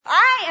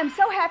am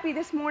so happy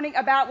this morning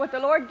about what the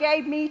Lord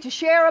gave me to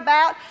share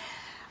about.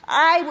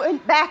 I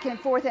went back and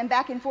forth and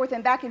back and forth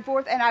and back and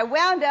forth, and I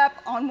wound up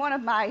on one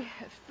of my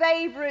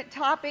favorite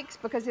topics,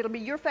 because it'll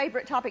be your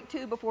favorite topic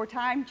too before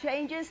time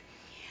changes.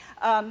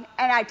 And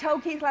I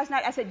told Keith last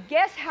night, I said,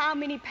 guess how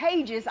many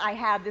pages I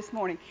have this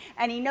morning?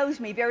 And he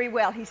knows me very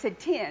well. He said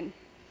 10.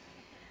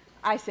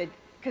 I said,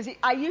 because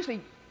I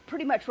usually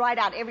pretty much write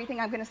out everything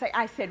I'm going to say.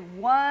 I said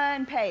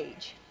 1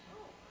 page.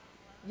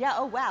 Yeah,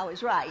 oh wow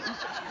is right.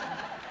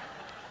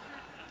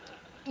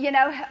 You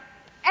know,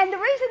 and the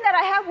reason that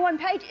I have 1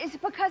 page is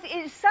because it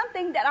is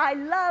something that I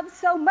love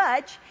so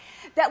much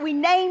that we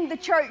named the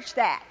church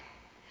that.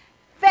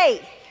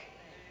 Faith.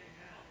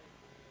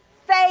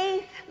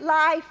 Faith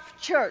Life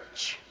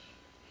Church.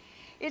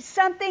 It's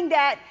something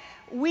that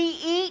we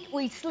eat,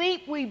 we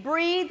sleep, we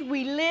breathe,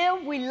 we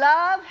live, we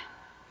love.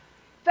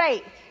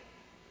 Faith.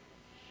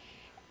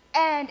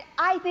 And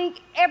I think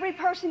every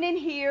person in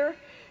here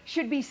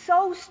should be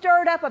so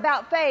stirred up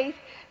about faith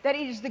that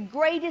it is the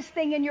greatest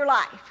thing in your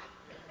life.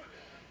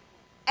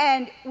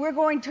 And we're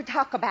going to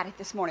talk about it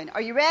this morning.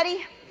 Are you ready?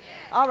 Yes.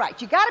 All right.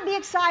 You got to be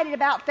excited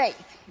about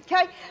faith.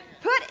 Okay?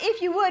 Put,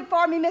 if you would,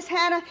 for me, Miss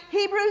Hannah,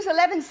 Hebrews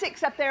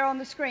 11:6 up there on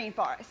the screen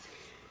for us.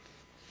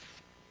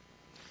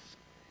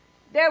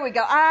 There we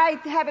go. I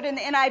have it in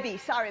the NIV.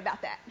 Sorry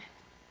about that.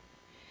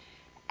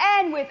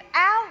 And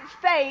without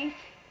faith,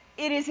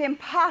 it is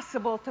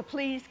impossible to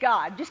please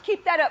God. Just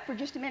keep that up for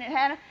just a minute,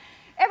 Hannah.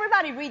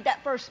 Everybody read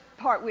that first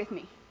part with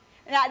me.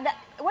 Now,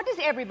 what does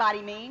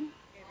everybody mean?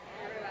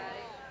 Everybody.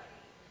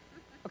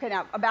 Okay,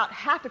 now about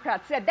half the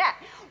crowd said that.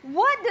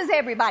 What does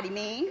everybody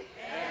mean?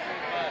 Everybody.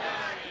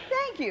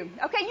 Thank you.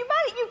 Okay, you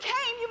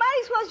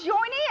might as well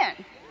join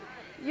in.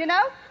 You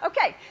know?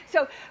 Okay,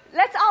 so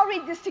let's all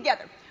read this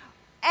together.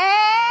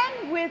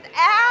 And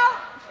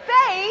without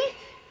faith,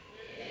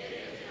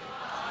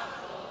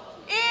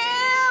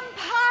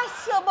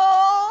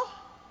 impossible.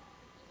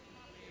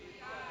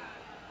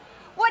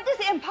 What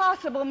does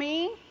impossible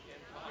mean?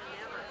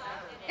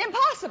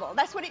 Impossible.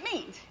 That's what it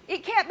means.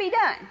 It can't be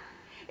done.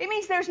 It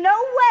means there's no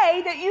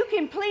way that you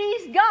can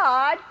please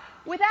God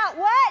without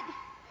what?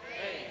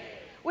 Faith.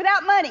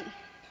 Without money.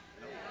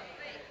 No.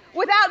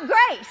 Without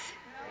grace.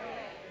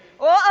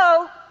 No.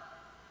 Uh-oh.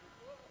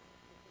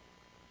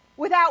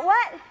 Without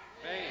what?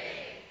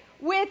 Faith.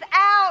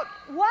 Without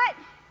what?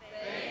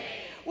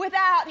 Faith.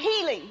 Without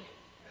healing.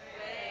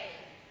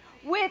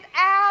 Faith.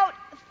 Without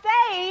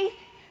faith,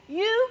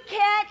 you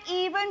can't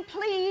even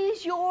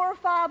please your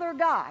Father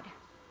God.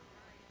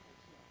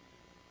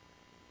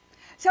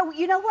 So,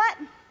 you know what?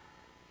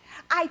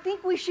 I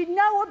think we should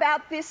know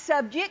about this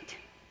subject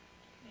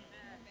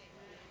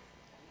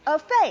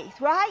of faith,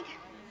 right?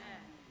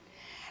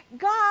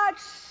 God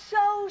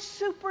so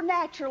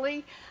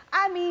supernaturally,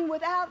 I mean,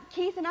 without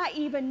Keith and I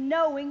even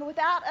knowing,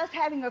 without us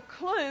having a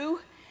clue,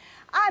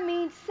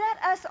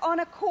 set us on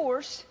a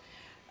course,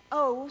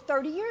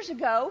 30 years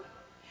ago,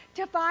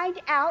 to find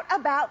out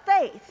about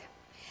faith.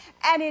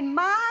 And in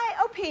my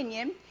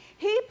opinion,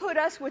 he put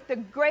us with the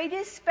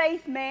greatest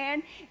faith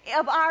man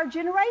of our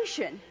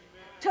generation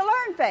to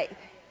learn faith.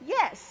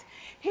 Yes,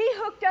 he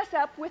hooked us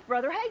up with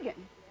Brother Hagin.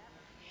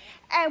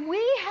 And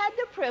we had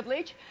the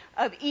privilege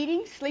of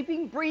eating,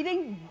 sleeping,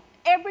 breathing,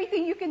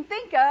 everything you can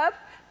think of,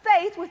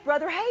 faith with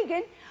Brother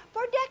Hagin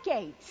for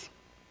decades.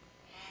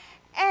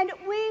 And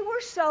we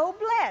were so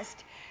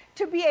blessed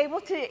to be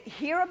able to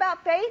hear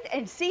about faith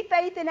and see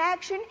faith in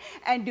action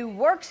and do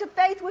works of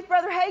faith with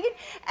Brother Hagin.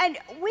 And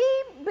we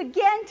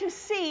began to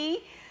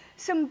see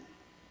some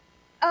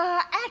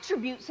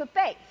attributes of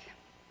faith.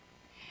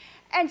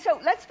 And so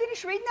let's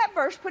finish reading that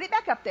verse. Put it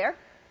back up there.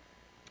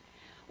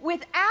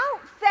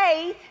 Without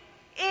faith,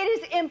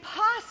 it is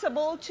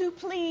impossible to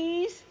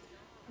please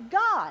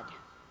God.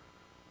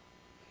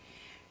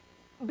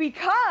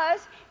 Because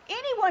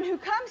anyone who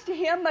comes to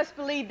him must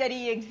believe that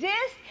he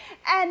exists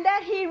and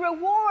that he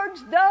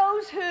rewards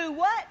those who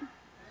what?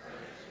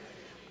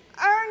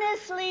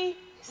 Earnestly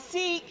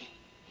seek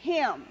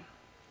him.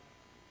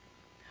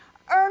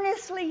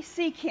 Earnestly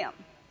seek him.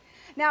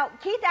 Now,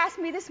 Keith asked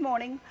me this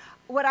morning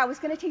what I was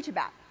going to teach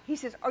about. He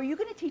says, are you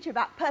going to teach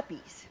about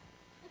puppies?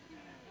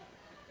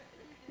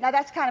 Now,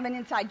 that's kind of an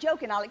inside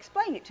joke, and I'll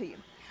explain it to you.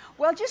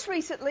 Well, just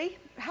recently,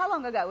 how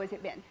long ago has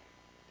it been?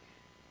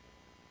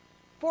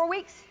 4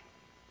 weeks?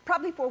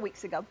 Probably 4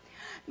 weeks ago.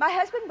 My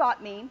husband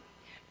bought me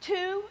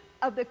 2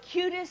 of the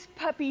cutest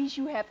puppies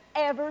you have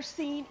ever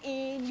seen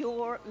in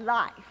your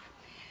life.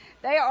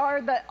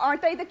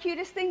 Aren't they the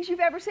cutest things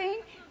you've ever seen?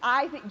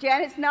 I think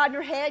Janet's nodding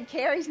her head,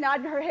 Carrie's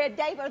nodding her head.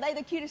 Dave, are they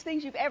the cutest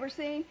things you've ever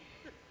seen?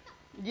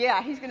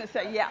 Yeah, he's going to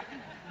say yeah.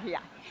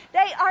 Yeah.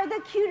 They are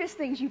the cutest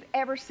things you've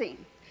ever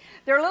seen.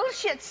 They're little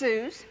Shih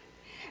Tzus,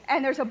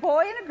 and there's a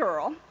boy and a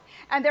girl,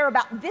 and they're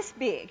about this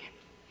big.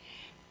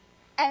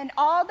 And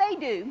all they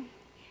do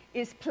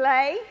is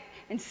play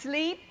and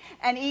sleep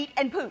and eat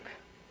and poop.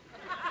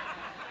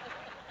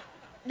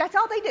 That's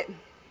all they do.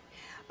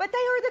 But they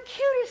are the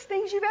cutest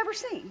things you've ever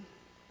seen.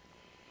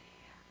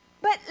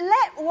 But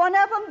let one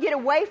of them get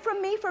away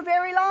from me for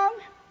very long,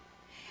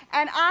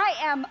 and I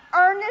am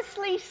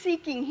earnestly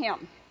seeking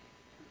him.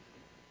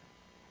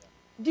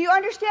 Do you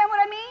understand what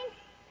I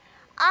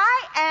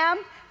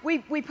mean?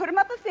 We put him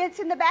up a fence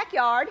in the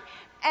backyard,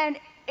 and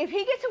if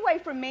he gets away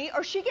from me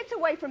or she gets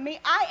away from me,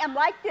 I am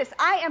like this.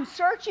 I am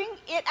searching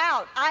it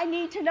out. I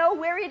need to know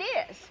where it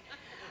is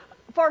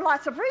for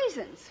lots of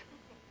reasons.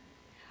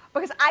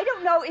 Because I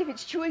don't know if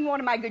it's chewing one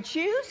of my good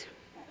shoes.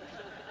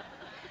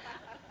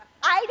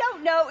 I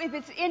don't know if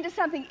it's into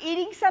something,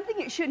 eating something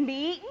it shouldn't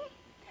be eaten.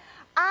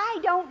 I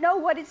don't know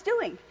what it's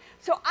doing.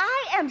 So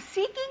I am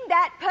seeking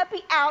that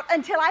puppy out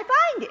until I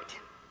find it.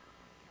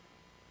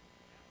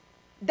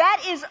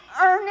 That is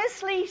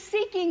earnestly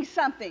seeking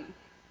something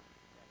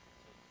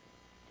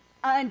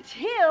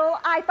until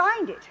I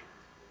find it.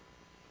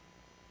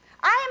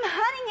 I am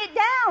hunting it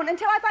down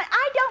until I find it.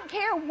 I don't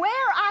care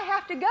where I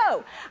have to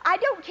go. I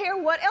don't care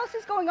what else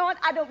is going on.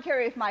 I don't care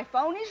if my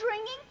phone is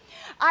ringing.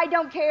 I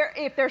don't care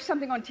if there's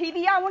something on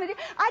TV I want to do.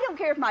 I don't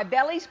care if my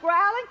belly's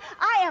growling.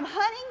 I am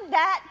hunting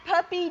that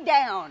puppy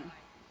down.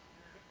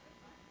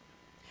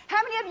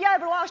 How many of you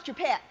ever lost your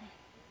pet?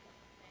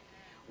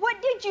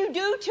 What did you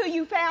do till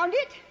you found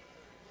it?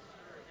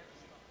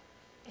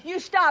 You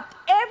stopped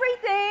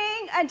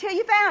everything until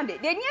you found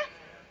it, didn't you?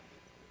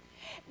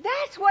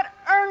 That's what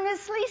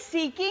earnestly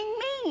seeking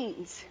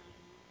means.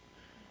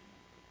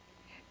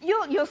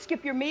 You'll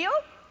skip your meal.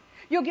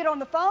 You'll get on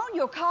the phone.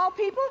 You'll call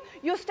people.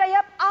 You'll stay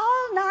up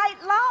all night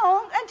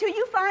long until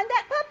you find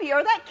that puppy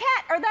or that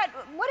cat or that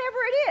whatever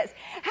it is.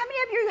 How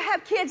many of you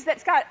have kids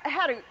that's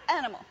had an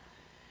animal?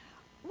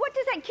 What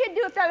does that kid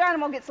do if that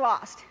animal gets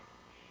lost?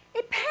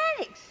 It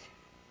panics.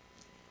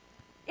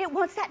 It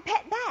wants that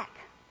pet back.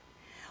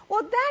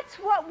 Well, that's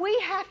what we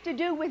have to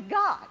do with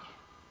God.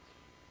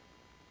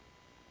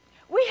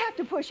 We have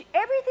to push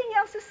everything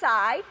else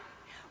aside.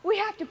 We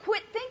have to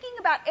quit thinking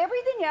about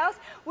everything else.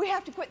 We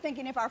have to quit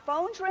thinking if our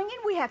phone's ringing.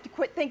 We have to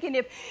quit thinking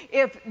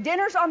if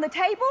dinner's on the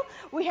table.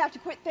 We have to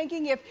quit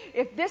thinking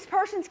if this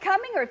person's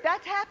coming or if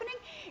that's happening.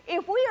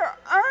 If we are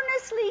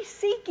earnestly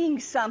seeking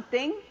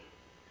something,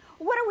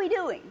 what are we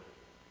doing?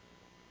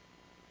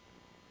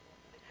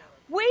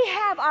 We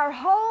have our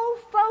whole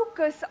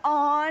focus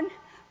on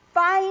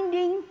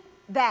finding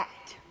that.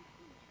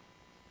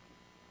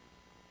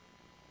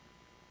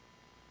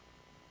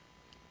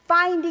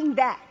 Finding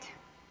that.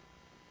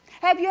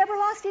 Have you ever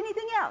lost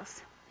anything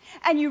else?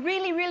 And you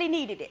really, really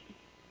needed it?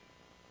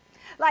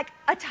 Like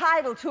a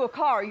title to a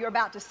car you're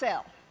about to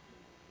sell.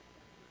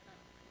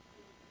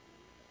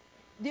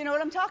 Do you know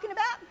what I'm talking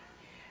about?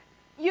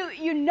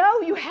 You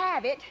know you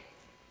have it,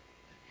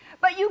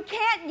 but you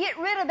can't get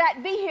rid of that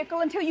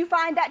vehicle until you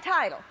find that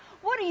title.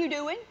 What are you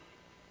doing?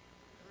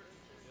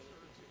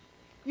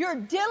 You're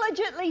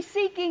diligently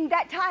seeking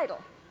that title.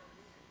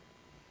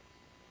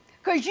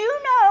 Because you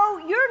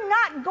know you're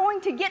not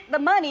going to get the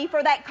money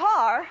for that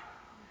car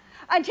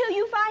until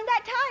you find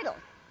that title.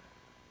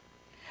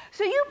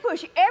 So you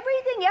push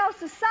everything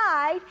else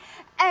aside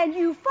and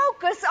you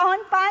focus on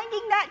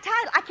finding that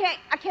title.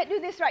 I can't do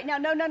this right now.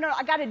 No,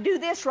 I got to do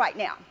this right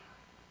now.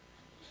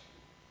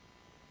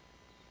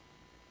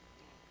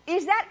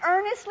 Is that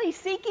earnestly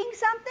seeking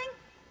something?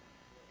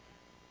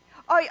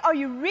 Or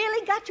you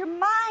really got your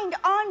mind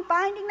on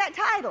finding that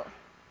title?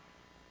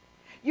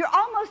 You're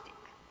almost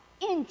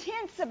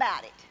intense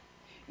about it.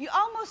 You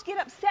almost get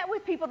upset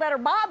with people that are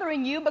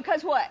bothering you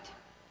because what?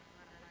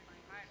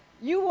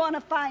 You want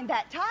to find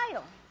that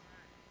title.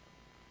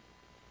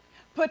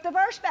 Put the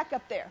verse back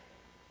up there.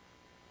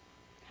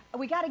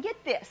 We got to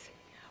get this.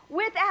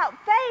 Without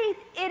faith,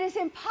 it is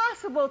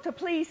impossible to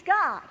please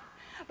God.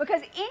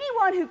 Because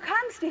anyone who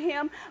comes to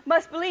him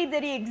must believe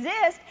that he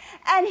exists,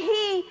 and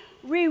he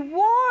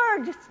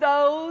rewards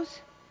those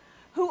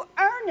who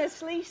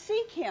earnestly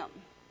seek him.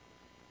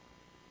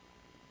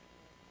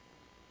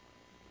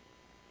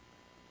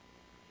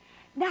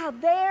 Now,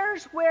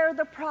 there's where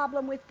the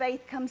problem with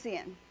faith comes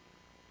in.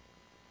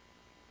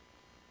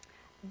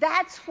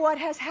 That's what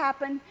has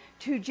happened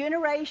to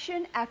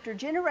generation after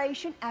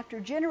generation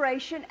after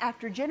generation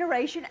after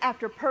generation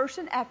after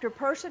person after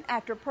person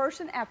after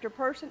person after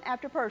person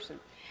after person.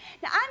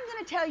 Now, I'm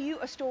going to tell you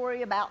a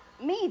story about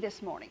me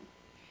this morning,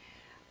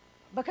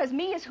 because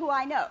me is who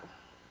I know.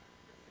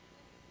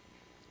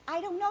 I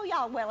don't know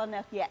y'all well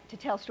enough yet to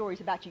tell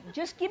stories about you.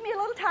 Just give me a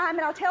little time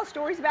and I'll tell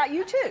stories about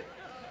you too.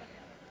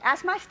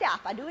 Ask my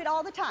staff. I do it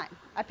all the time.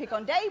 I pick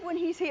on Dave when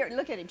he's here.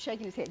 Look at him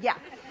shaking his head. Yeah,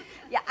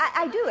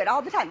 I do it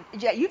all the time.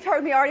 You've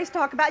heard me already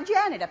talk about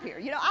Janet up here.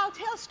 You know, I'll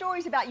tell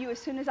stories about you as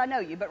soon as I know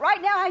you. But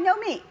right now I know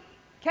me.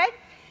 Okay?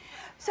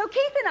 So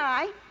Keith and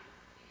I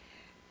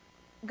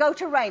go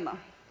to Rhema.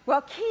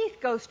 Well,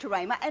 Keith goes to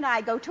Rhema and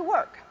I go to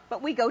work.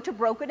 But we go to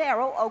Broken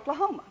Arrow,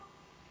 Oklahoma.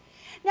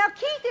 Now,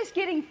 Keith is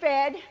getting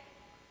fed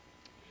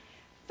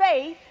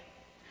faith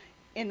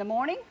in the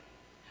morning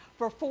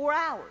for 4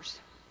 hours.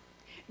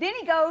 Then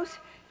he goes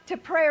to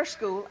prayer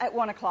school at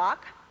 1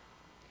 o'clock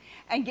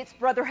and gets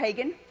Brother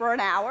Hagin for an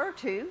hour or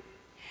two.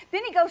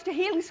 Then he goes to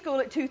healing school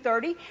at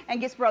 2:30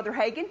 and gets Brother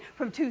Hagin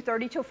from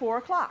 2:30 till 4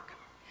 o'clock.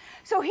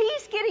 So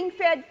he's getting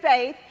fed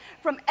faith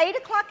from 8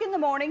 o'clock in the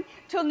morning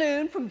till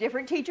noon from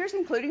different teachers,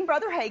 including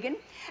Brother Hagin,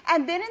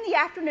 and then in the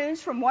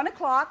afternoons from 1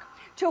 o'clock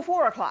till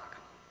 4 o'clock.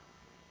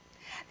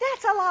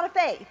 That's a lot of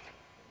faith.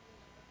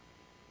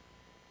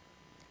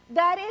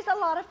 That is a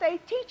lot of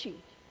faith teaching.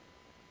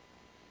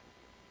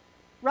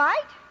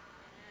 Right?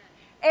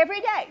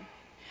 Every day.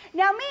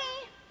 Now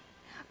me,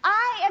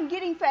 I am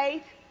getting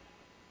faith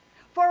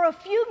for a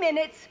few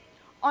minutes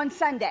on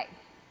Sunday.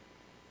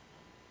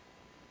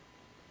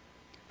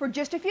 For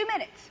just a few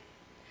minutes.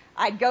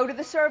 I'd go to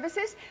the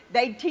services,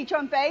 they'd teach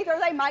on faith, or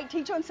they might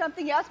teach on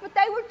something else, but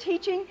they were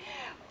teaching,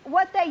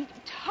 what they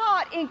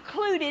taught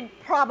included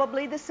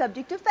probably the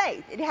subject of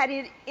faith. It had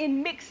it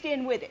mixed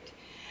in with it.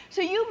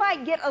 So you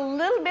might get a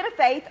little bit of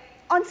faith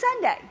on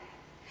Sunday.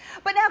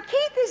 But now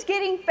Keith is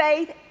getting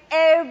faith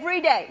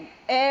every day,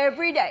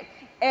 every day,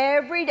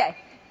 every day,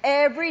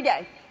 every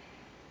day.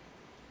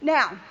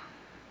 Now,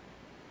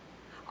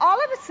 all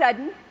of a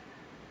sudden,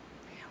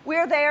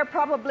 we're there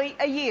probably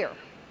a year.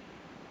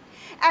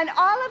 And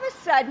all of a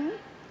sudden,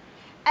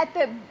 at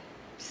the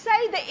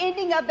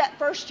ending of that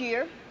first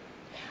year,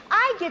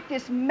 I get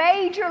this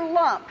major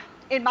lump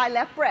in my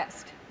left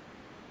breast.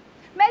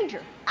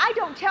 Major. I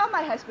don't tell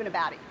my husband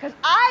about it because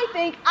I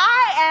think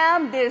I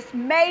am this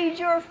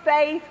major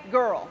faith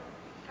girl.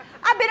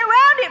 I've been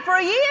around it for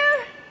a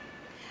year.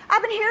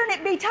 I've been hearing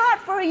it be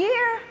taught for a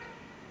year.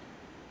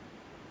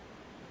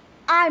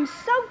 I'm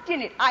soaked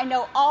in it. I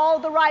know all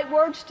the right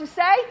words to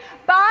say.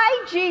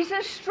 By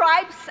Jesus'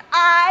 stripes,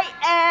 I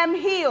am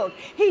healed.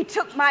 He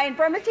took my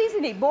infirmities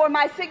and He bore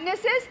my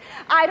sicknesses.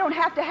 I don't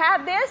have to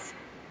have this.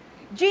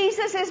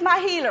 Jesus is my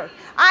healer.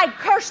 I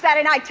curse that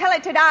and I tell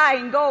it to die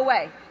and go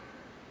away.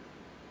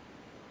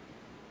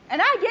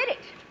 And I did it.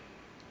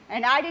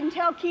 And I didn't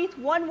tell Keith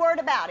one word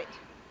about it.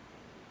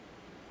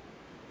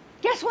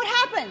 Guess what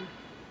happened?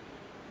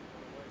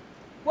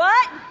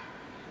 What?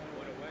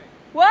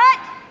 What?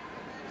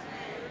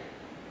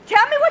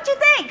 Tell me what you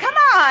think. Come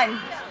on.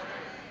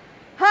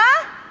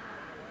 Huh?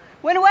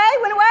 Went away?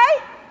 Went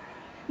away?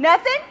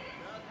 Nothing?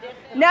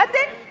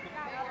 Nothing?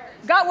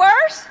 Got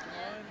worse?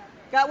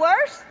 Got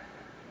worse?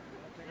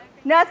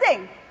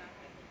 Nothing.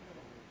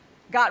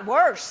 Got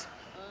worse.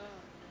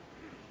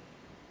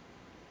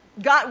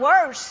 Got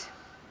worse.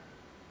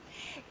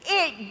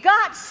 It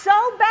got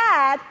so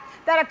bad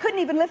that I couldn't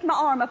even lift my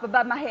arm up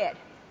above my head.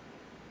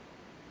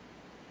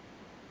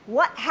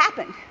 What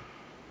happened?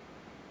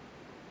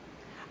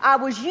 I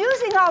was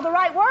using all the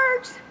right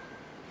words.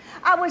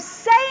 I was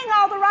saying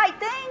all the right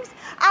things.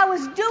 I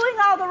was doing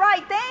all the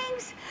right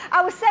things.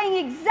 I was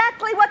saying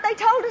exactly what they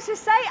told us to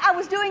say. I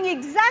was doing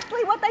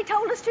exactly what they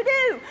told us to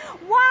do.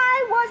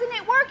 Why wasn't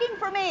it working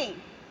for me?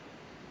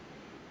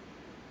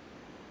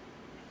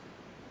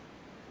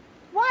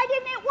 Why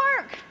didn't it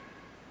work?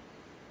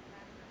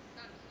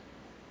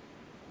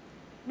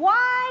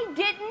 Why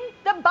didn't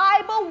the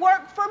Bible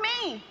work for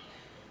me?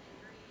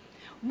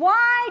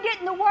 Why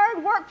didn't the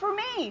Word work for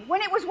me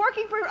when it was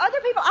working for other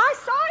people? I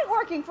saw it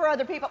working for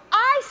other people.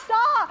 I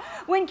saw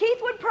when Keith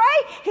would pray,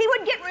 he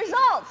would get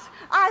results.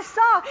 I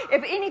saw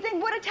if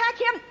anything would attack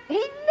him, he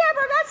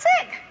never got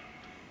sick.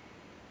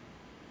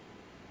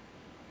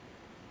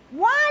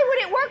 Why would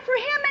it work for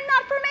him and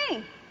not for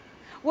me?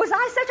 Was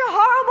I such a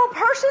horrible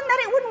person that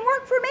it wouldn't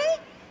work for me?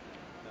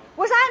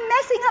 Was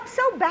I messing up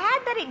so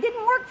bad that it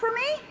didn't work for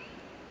me?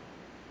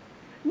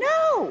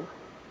 No,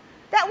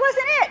 that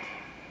wasn't it.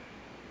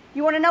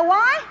 You want to know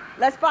why?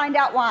 Let's find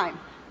out why.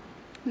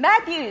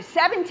 Matthew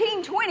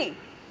 17:20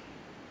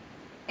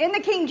 in the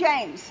King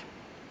James.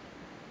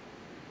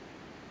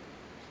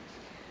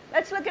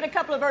 Let's look at a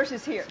couple of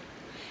verses here.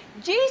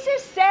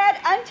 Jesus said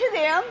unto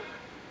them,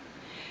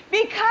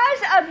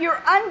 because of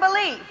your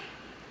unbelief,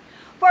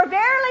 for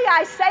verily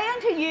I say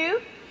unto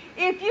you,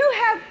 if you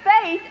have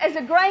faith as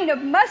a grain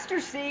of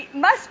mustard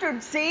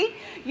seed,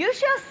 you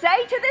shall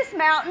say to this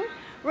mountain,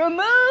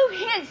 remove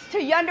hence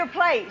to yonder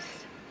place,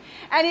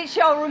 and it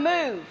shall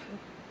remove.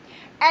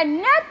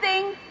 And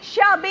nothing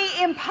shall be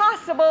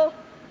impossible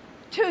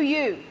to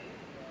you.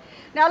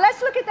 Now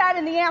let's look at that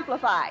in the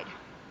Amplified.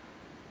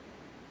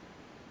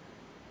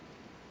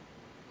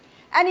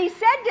 And he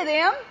said to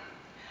them,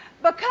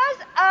 because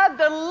of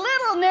the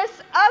littleness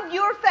of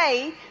your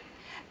faith,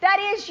 that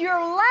is your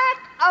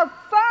lack of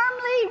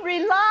firmly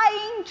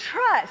relying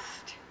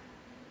trust.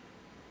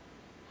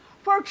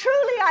 For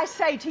truly I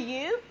say to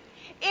you,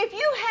 if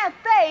you have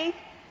faith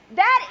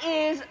that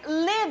is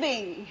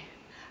living,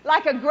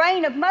 like a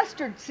grain of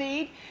mustard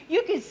seed,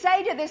 you can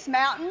say to this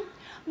mountain,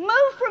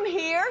 move from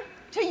here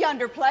to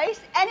yonder place,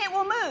 and it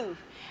will move.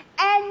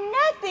 And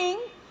nothing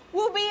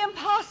will be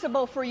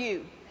impossible for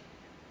you.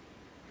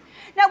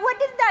 Now, what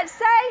did that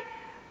say?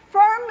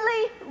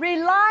 Firmly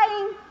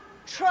relying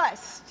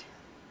trust.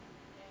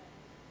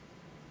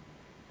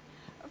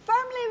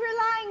 Firmly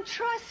relying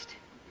trust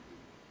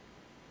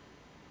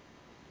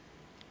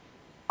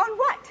on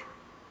what?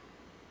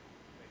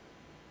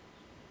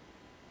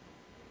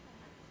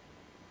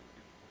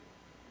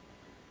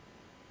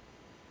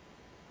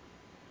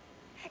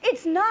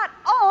 It's not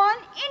on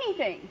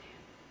anything.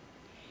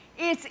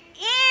 It's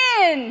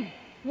in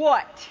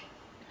what?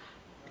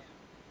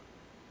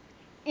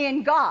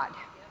 In God.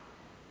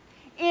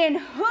 In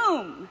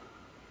whom?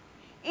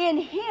 In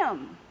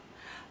Him.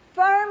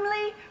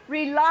 firmly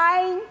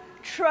relying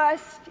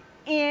trust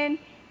in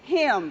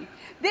Him.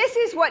 This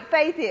is what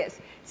faith is.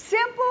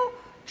 Simple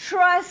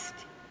trust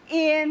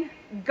in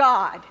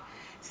God.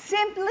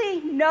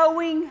 Simply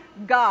knowing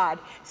God.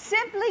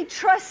 Simply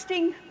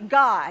trusting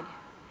God.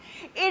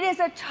 It is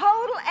a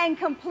total and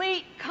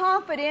complete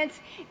confidence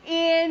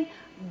in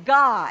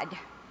God.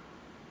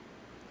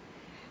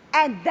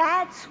 And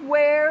that's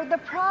where the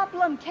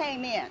problem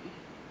came in.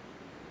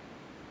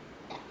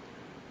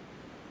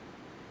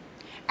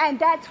 And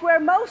that's where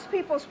most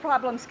people's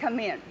problems come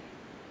in.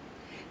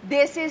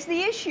 This is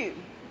the issue.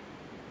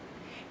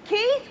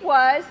 Keith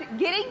was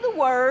getting the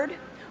Word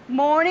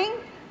morning,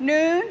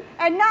 noon,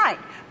 and night.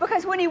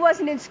 Because when he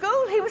wasn't in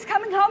school, he was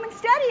coming home and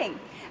studying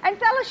and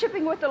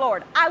fellowshipping with the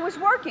Lord. I was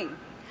working.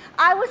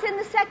 I was in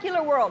the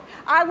secular world.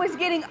 I was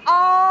getting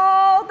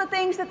all the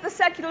things that the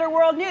secular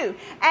world knew.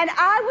 And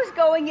I was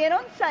going in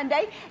on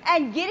Sunday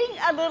and getting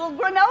a little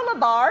granola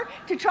bar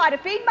to try to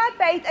feed my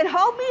faith and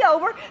hold me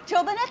over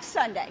till the next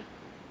Sunday.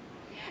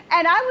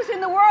 And I was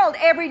in the world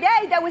every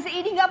day that was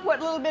eating up what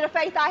little bit of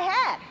faith I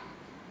had.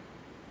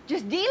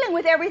 Just dealing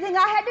with everything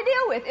I had to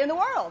deal with in the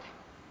world.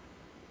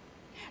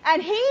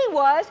 And he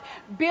was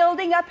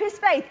building up his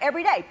faith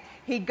every day.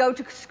 He'd go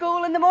to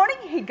school in the morning,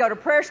 he'd go to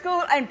prayer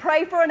school and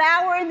pray for an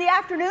hour in the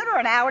afternoon or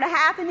an hour and a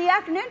half in the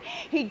afternoon.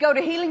 He'd go to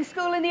healing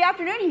school in the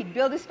afternoon, he'd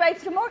build his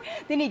faith some more.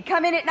 Then he'd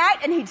come in at night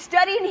and he'd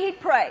study and he'd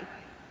pray.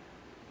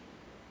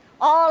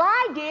 All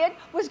I did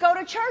was go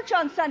to church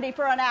on Sunday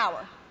for an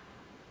hour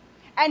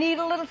and eat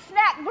a little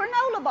snack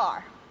granola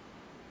bar.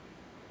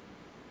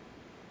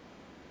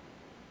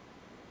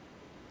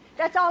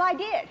 That's all I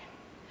did.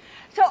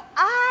 So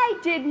I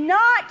did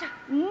not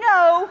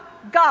know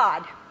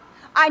God.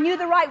 I knew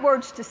the right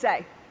words to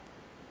say.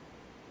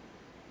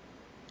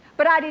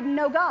 But I didn't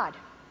know God.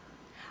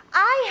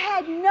 I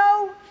had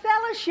no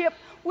fellowship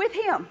with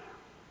Him.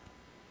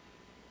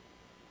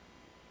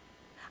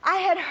 I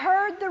had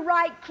heard the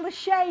right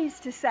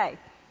cliches to say.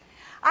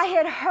 I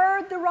had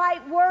heard the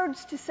right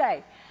words to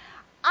say.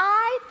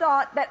 I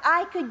thought that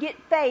I could get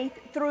faith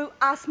through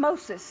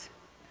osmosis.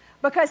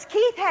 Because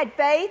Keith had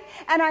faith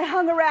and I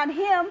hung around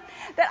him,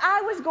 that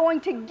I was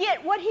going to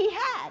get what he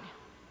had.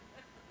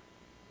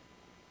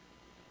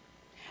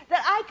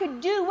 That I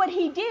could do what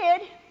he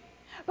did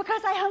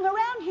because I hung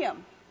around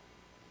him.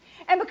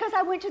 And because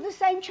I went to the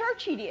same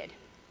church he did.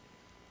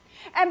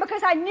 And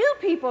because I knew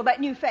people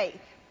that knew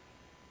faith.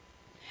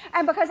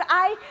 And because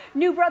I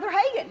knew Brother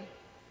Hagin.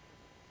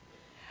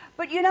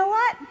 But you know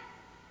what?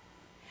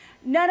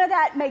 None of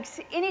that makes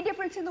any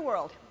difference in the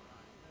world.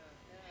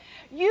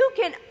 You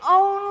can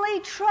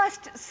only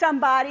trust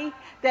somebody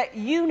that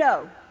you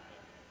know.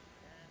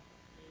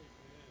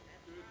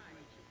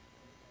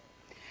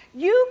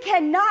 You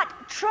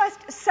cannot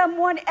trust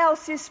someone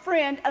else's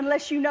friend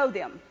unless you know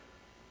them.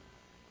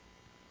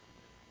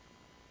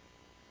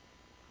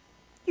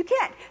 You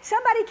can't.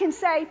 Somebody can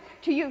say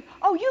to you,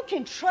 oh, you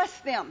can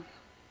trust them.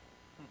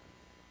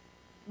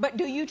 But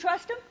do you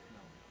trust them?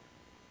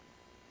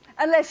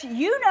 Unless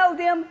you know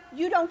them,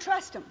 you don't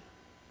trust them.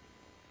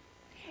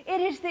 It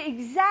is the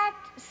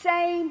exact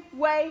same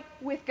way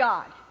with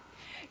God.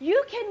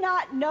 You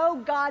cannot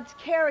know God's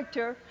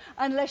character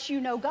unless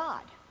you know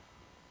God.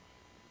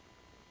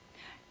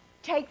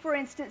 Take, for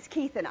instance,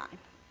 Keith and I.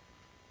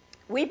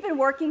 We've been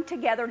working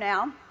together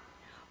now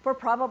for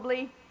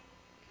probably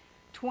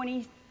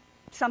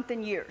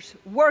 20-something years,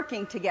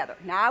 working together.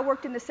 Now, I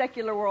worked in the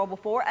secular world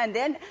before, and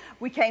then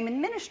we came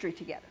in ministry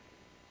together.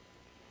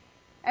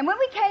 And when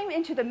we came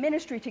into the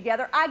ministry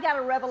together, I got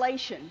a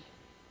revelation.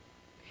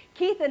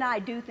 Keith and I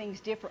do things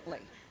differently.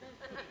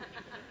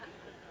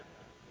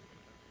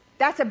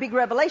 That's a big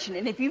revelation.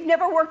 And if you've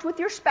never worked with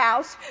your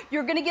spouse,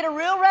 you're going to get a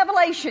real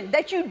revelation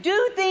that you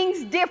do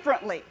things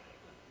differently.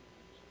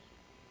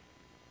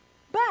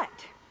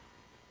 But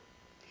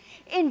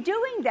in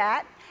doing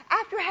that,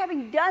 after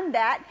having done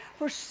that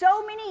for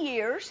so many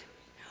years,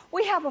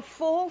 we have a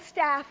full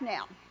staff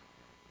now.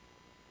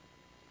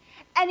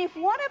 And if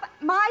one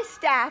of my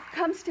staff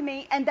comes to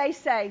me and they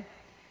say,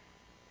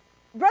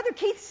 Brother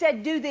Keith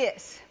said do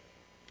this,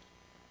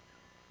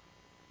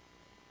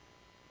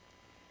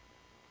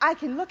 I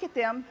can look at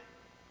them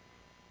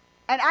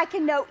and I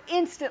can know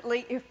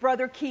instantly if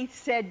Brother Keith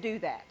said do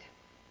that.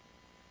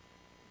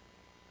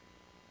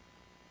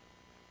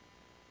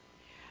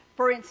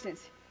 For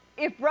instance,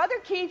 if Brother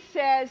Keith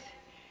says,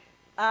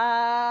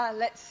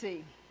 let's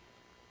see.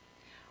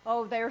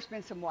 Oh, there's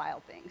been some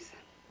wild things.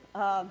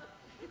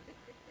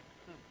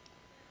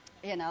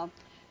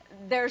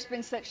 There's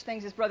been such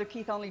things as Brother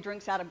Keith only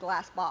drinks out of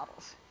glass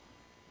bottles.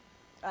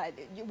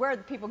 Where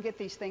the people get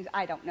these things,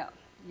 I don't know,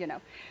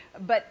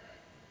 But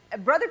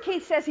Brother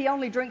Keith says he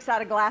only drinks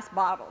out of glass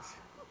bottles.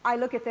 I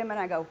look at them and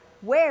I go,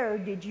 where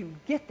did you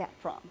get that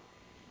from?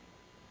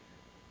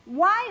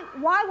 Why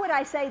would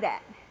I say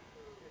that?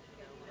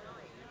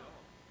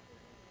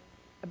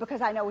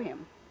 Because I know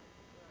him.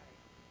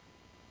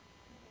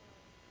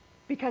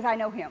 Because I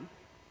know him.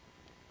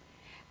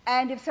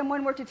 And if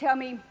someone were to tell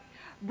me,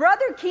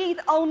 Brother Keith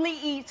only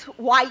eats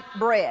white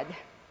bread,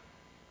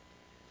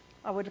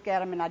 I would look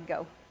at him and I'd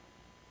go,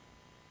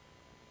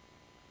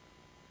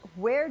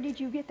 Where did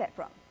you get that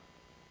from?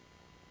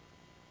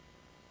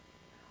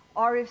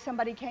 Or if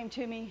somebody came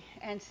to me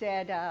and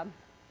said,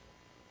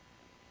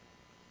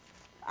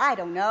 I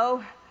don't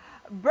know,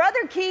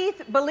 Brother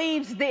Keith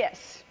believes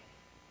this.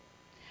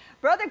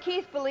 Brother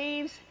Keith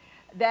believes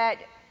that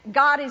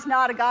God is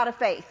not a God of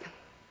faith.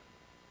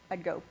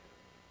 I'd go,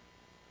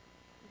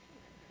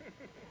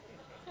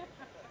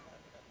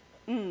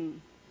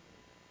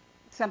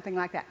 something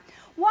like that.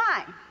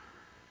 Why?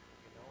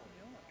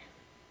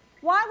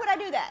 Why would I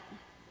do that?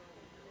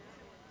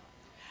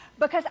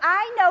 Because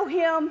I know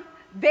him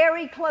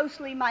very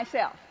closely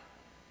myself.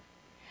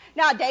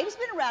 Now, Dave's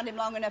been around him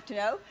long enough to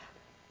know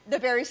the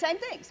very same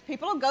things.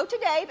 People will go to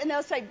Dave and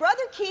they'll say,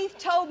 Brother Keith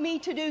told me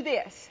to do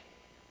this.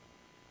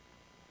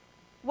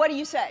 What do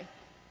you say?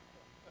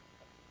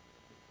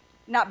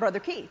 Not Brother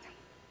Keith.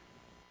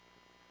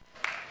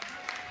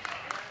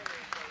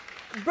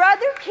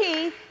 Brother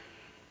Keith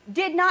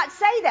did not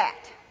say that.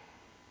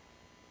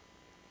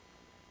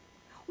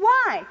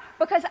 Why?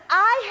 Because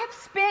I have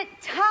spent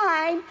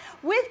time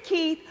with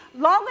Keith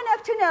long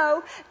enough to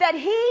know that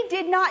he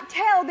did not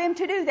tell them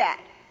to do that.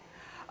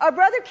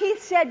 Brother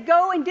Keith said,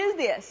 go and do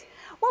this.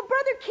 Well,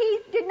 Brother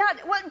Keith did not,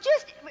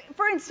 just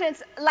for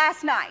instance,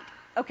 last night,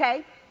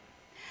 okay?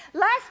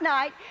 Last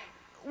night,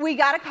 we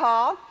got a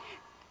call,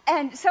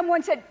 and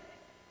someone said,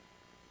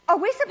 are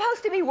we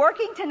supposed to be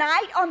working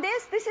tonight on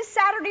this? This is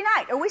Saturday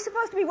night. Are we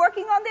supposed to be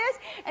working on this?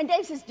 And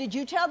Dave says, did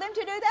you tell them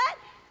to do that?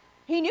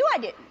 He knew I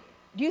didn't.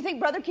 Do you think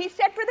Brother Keith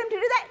said for them to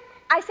do that?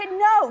 I said,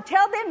 no,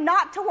 tell them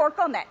not to work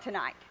on that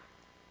tonight.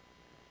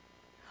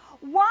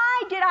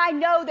 Why did I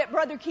know that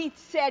Brother Keith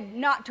said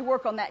not to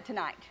work on that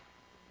tonight?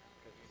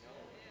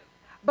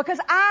 Because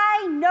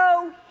I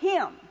know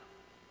him.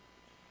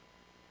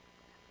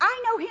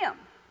 I know him.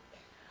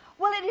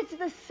 Well, it is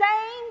the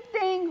same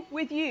thing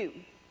with you.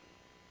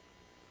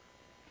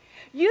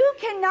 You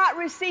cannot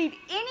receive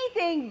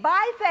anything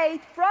by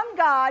faith from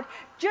God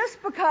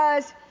just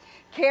because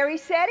Carrie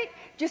said it,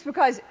 just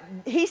because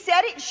he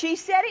said it, she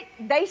said it,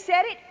 they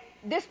said it,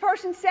 this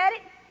person said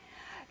it,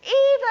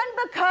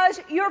 even because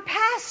your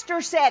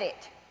pastor said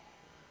it.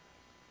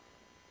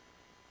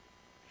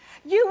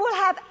 You will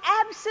have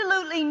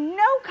absolutely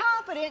no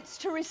confidence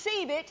to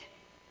receive it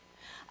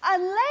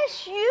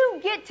unless you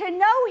get to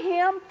know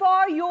him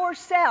for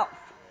yourself.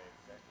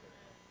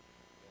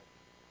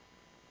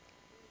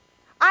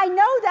 I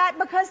know that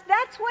because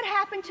that's what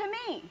happened to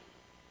me.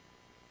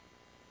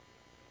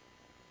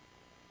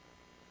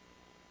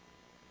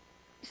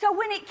 So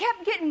when it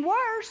kept getting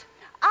worse,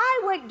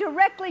 I went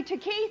directly to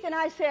Keith and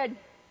I said,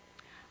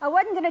 I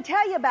wasn't going to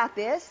tell you about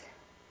this,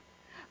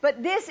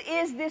 but this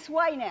is this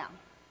way now.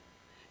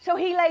 So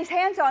he lays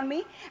hands on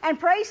me and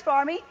prays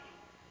for me,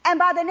 and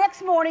by the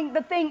next morning,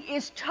 the thing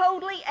is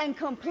totally and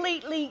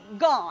completely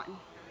gone.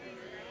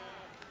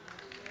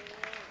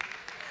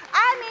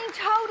 I mean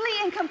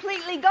totally and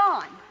completely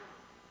gone.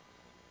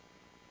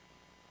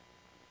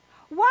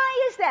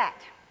 Why is that?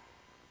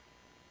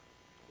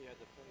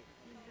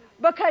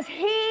 Because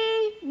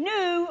he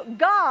knew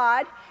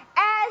God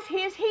as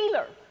his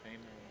healer. Amen.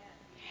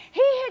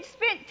 He had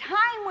spent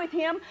time with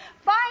him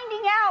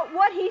finding out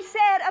what he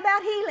said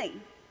about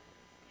healing.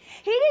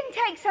 He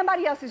didn't take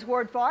somebody else's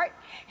word for it.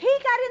 He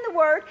got in the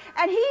Word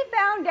and he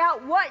found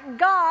out what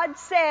God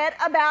said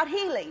about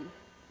healing.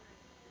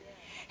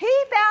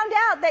 He found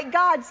out that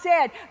God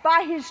said,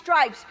 by his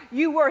stripes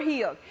you were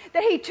healed.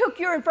 That he took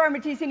your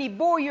infirmities and he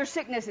bore your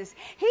sicknesses.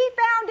 He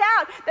found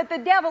out that the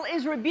devil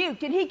is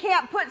rebuked and he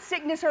can't put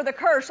sickness or the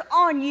curse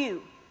on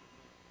you.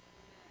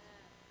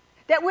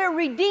 That we're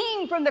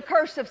redeemed from the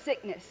curse of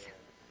sickness.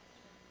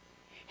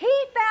 He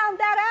found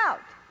that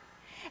out.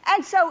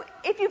 And so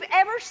if you've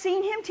ever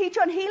seen him teach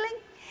on healing,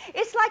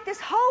 it's like this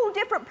whole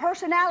different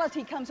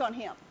personality comes on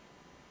him.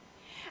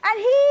 And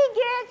he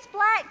gets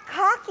flat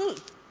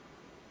cocky.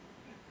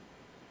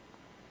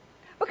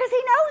 Because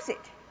he knows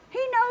it. He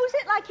knows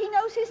it like he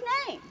knows his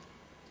name.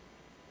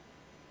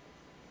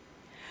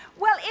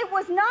 Well, it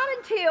was not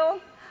until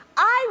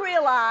I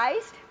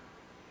realized,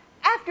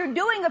 after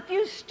doing a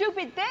few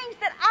stupid things,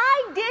 that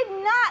I did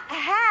not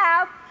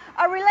have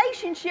a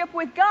relationship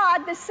with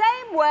God the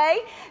same way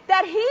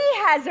that he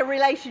has a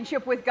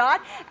relationship with God.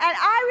 And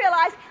I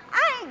realized,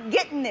 I ain't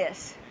getting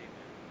this.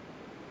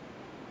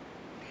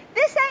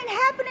 This ain't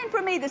happening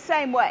for me the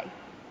same way.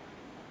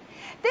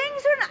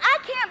 I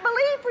can't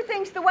believe for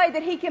things the way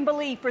that he can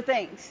believe for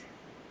things.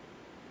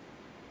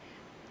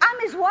 I'm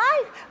his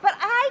wife, but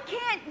I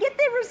can't get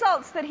the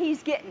results that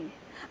he's getting.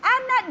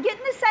 I'm not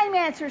getting the same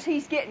answers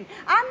he's getting.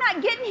 I'm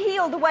not getting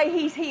healed the way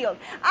he's healed.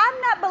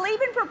 I'm not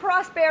believing for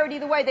prosperity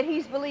the way that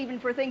he's believing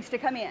for things to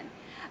come in.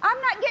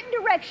 I'm not getting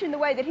direction the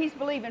way that he's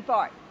believing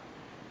for it.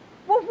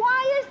 Well,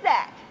 why is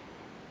that?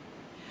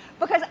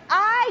 Because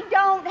I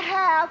don't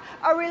have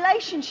a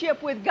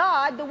relationship with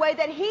God the way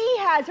that he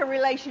has a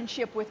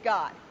relationship with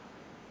God.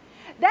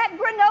 That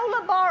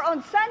granola bar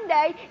on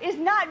Sunday is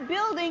not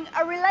building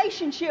a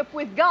relationship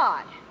with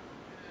God.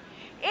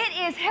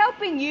 It is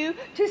helping you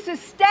to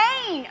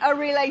sustain a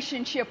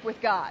relationship with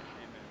God.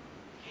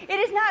 It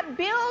is not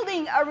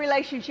building a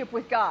relationship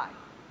with God.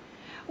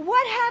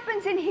 What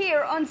happens in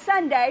here on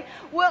Sunday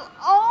will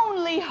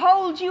only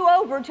hold you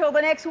over till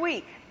the next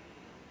week.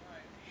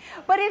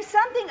 But if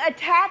something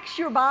attacks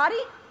your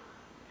body,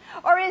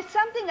 or if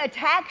something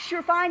attacks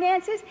your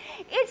finances,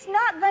 it's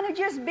not going to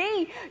just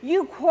be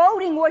you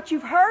quoting what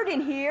you've heard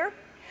in here.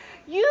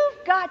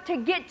 You've got to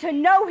get to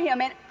know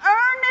Him and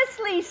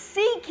earnestly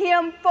seek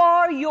Him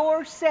for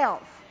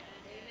yourself.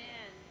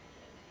 Amen.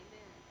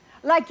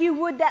 Like you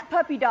would that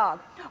puppy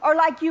dog, or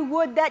like you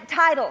would that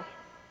title.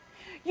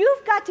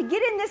 You've got to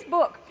get in this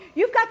book.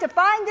 You've got to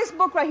find this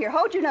book right here.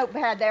 Hold your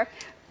notepad there.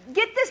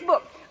 Get this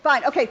book.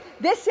 Fine. Okay,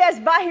 this says,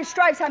 by His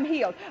stripes I'm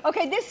healed.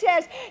 Okay, this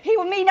says, He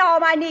will meet all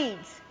my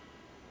needs.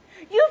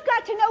 You've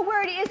got to know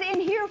where it is in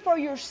here for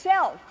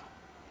yourself.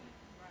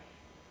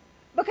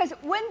 Because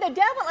when the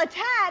devil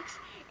attacks,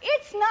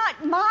 it's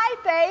not my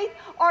faith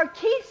or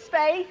Keith's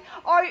faith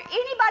or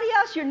anybody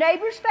else, your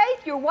neighbor's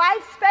faith, your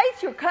wife's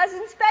faith, your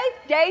cousin's faith,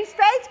 Dave's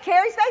faith,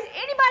 Carrie's faith,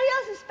 anybody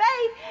else's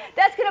faith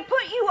that's going to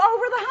put you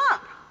over the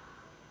hump.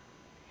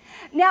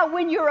 Now,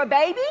 when you're a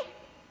baby,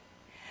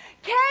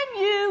 can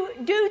you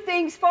do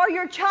things for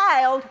your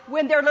child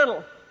when they're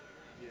little?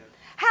 Yes.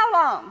 How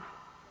long?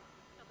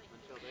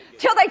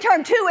 Till they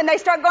turn 2 and they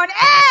start going,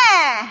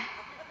 ah!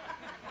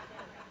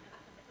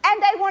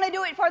 And they want to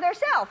do it for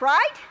themselves,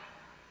 right?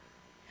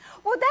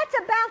 Well,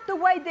 that's about the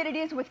way that it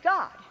is with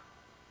God.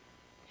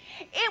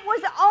 It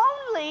was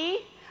only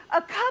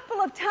a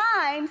couple of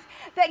times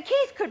that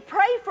Keith could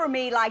pray for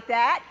me like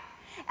that,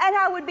 and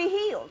I would be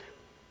healed.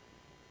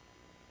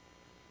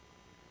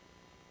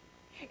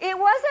 It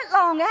wasn't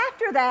long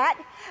after that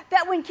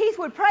when Keith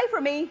would pray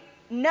for me,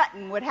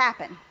 nothing would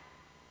happen.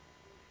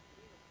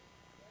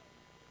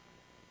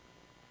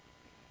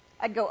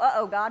 I'd go,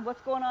 uh-oh, God,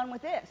 what's going on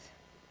with this?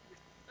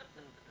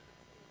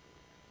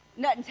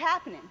 Nothing's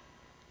happening.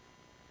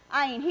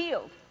 I ain't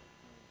healed.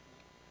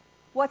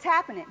 What's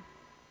happening?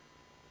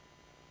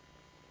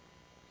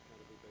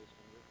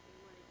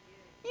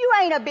 You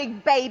ain't a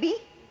big baby.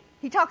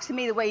 He talks to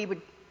me the way he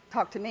would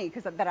talk to me,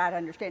 but I'd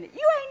understand it.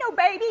 You ain't no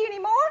baby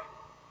anymore.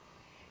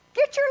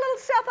 Get your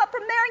little self up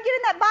from there and get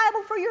in that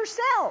Bible for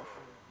yourself.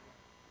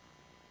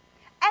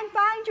 And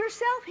find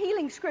yourself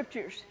healing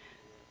scriptures.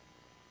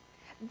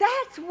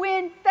 That's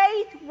when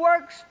faith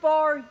works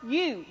for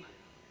you.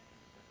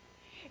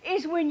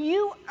 Is when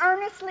you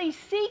earnestly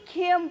seek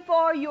Him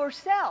for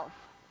yourself.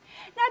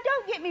 Now,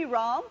 don't get me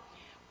wrong.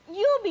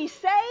 You'll be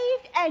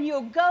saved and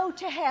you'll go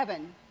to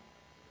heaven.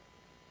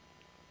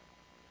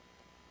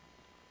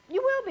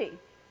 You will be.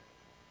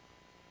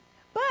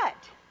 But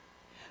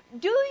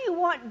do you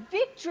want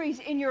victories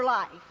in your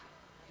life?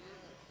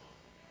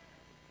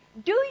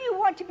 Do you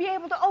want to be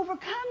able to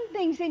overcome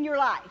things in your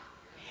life?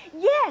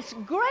 Yes,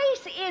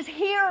 grace is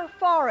here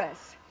for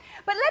us.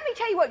 But let me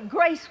tell you what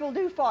grace will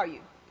do for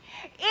you.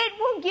 It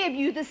will give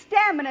you the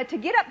stamina to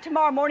get up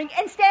tomorrow morning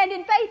and stand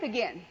in faith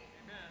again.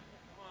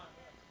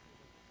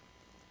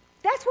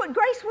 That's what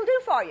grace will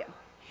do for you.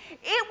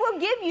 It will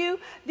give you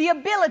the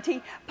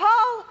ability.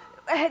 Paul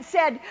had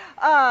said,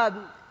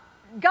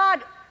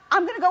 God,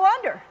 I'm going to go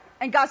under.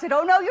 And God said,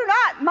 oh, no, you're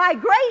not. My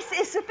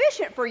grace is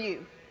sufficient for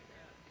you.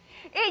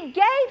 It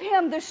gave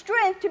him the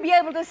strength to be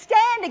able to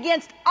stand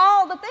against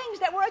all the things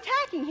that were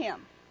attacking him.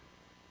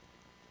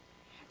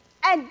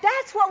 And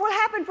that's what will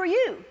happen for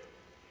you.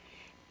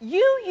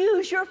 You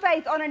use your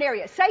faith on an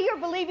area. Say you're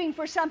believing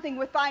for something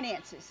with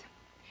finances.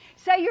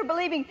 Say you're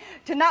believing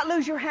to not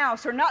lose your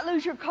house or not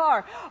lose your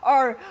car,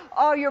 or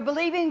you're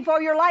believing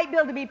for your light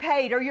bill to be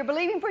paid, or you're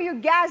believing for your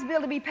gas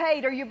bill to be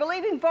paid, or you're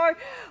believing for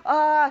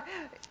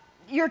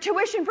your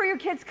tuition for your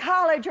kids'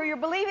 college, or you're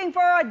believing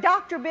for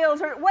doctor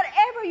bills, or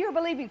whatever you're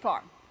believing for.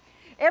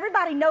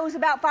 Everybody knows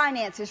about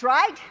finances,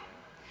 right?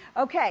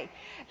 Okay.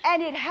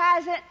 And it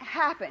hasn't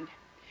happened.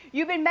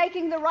 You've been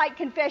making the right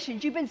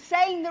confessions. You've been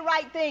saying the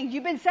right things.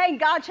 You've been saying,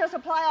 God shall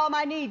supply all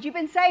my needs. You've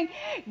been saying,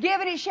 give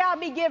and it shall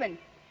be given.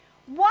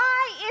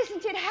 Why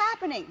isn't it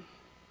happening?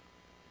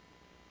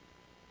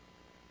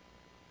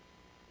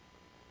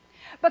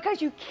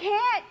 Because you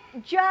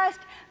can't just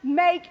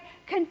make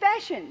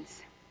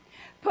confessions.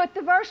 Put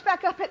the verse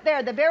back up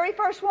there, the very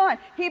first one,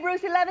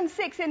 Hebrews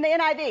 11:6 in the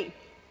NIV.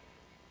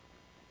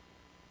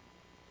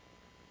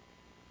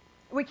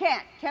 We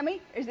can't, can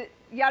we?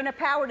 You got enough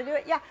power to do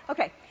it? Yeah,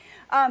 okay.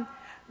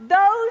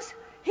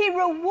 He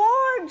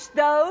rewards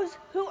those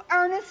who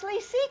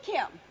earnestly seek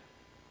Him.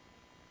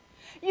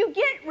 You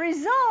get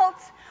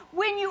results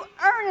when you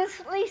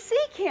earnestly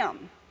seek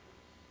Him.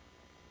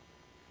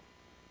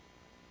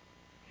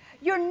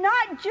 You're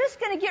not just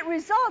going to get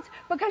results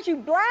because you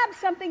blab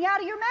something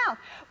out of your mouth.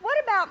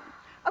 What about,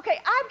 okay,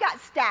 I've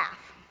got staff.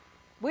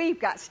 We've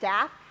got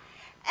staff.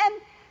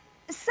 And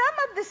some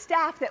of the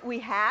staff that we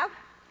have,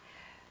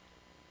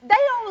 they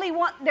only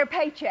want their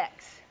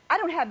paychecks. I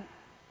don't have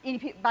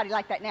anybody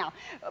like that now.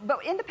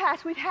 But in the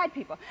past, we've had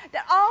people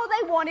that all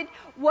they wanted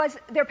was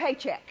their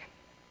paycheck. Do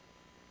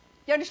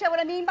you understand what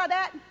I mean by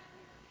that?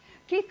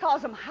 Keith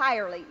calls them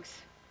hirelings.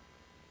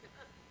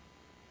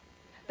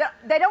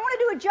 They don't want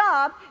to do a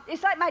job.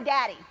 It's like my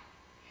daddy.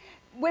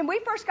 When we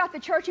first got the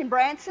church in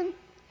Branson,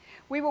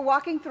 we were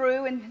walking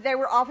through, and there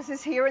were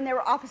offices here, and there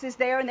were offices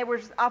there, and there were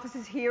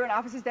offices here and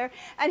offices there.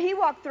 And he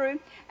walked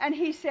through, and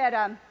he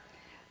said,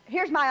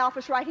 here's my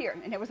office right here.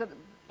 And there was a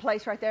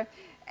place right there.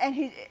 And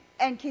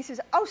he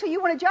says, oh, so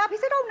you want a job? He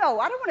said, oh, no,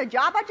 I don't want a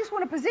job. I just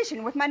want a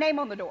position with my name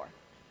on the door.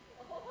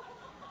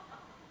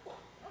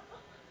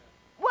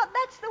 Well,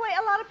 that's the way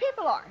a lot of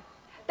people are.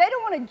 They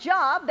don't want a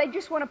job. They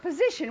just want a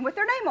position with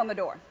their name on the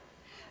door.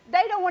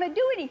 They don't want to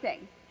do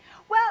anything.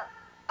 Well,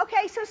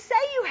 okay, so say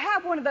you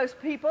have one of those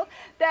people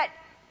that,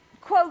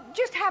 quote,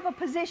 just have a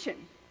position.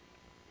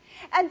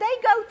 And they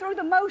go through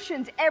the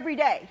motions every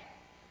day.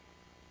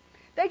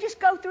 They just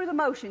go through the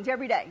motions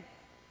every day.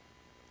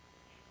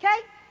 Okay?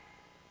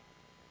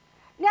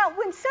 Now,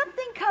 when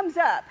something comes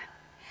up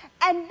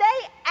and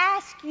they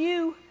ask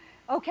you,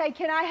 okay,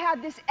 can I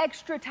have this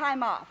extra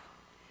time off?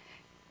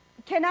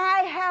 Can I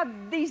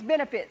have these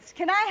benefits?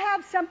 Can I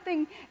have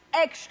something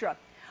extra?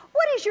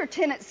 What is your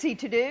tendency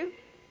to do?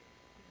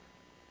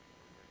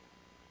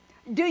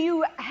 Do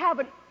you have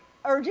an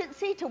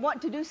urgency to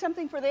want to do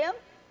something for them?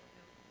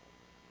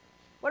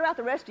 What about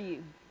the rest of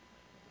you?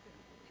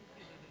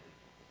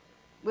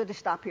 We'll just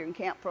stop here and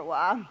camp for a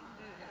while.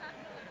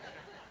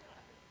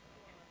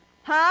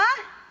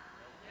 Huh?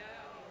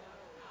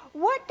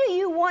 What do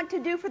you want to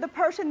do for the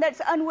person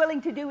that's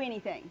unwilling to do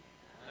anything?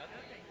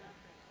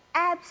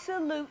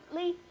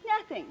 Absolutely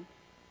nothing.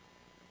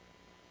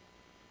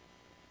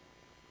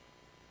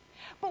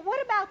 But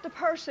what about the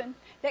person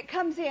that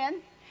comes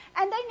in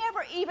and they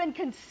never even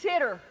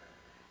consider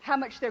how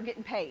much they're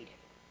getting paid?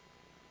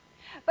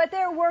 But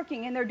they're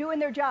working and they're doing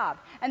their job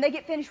and they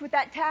get finished with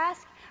that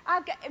task.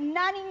 I've got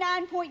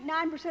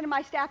 99.9% of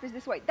my staff is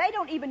this way. They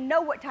don't even know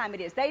what time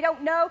it is. They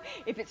don't know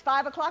if it's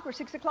 5 o'clock or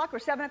 6 o'clock or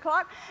 7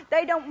 o'clock.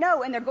 They don't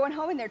know. And they're going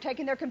home and they're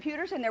taking their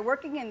computers and they're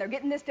working and they're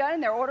getting this done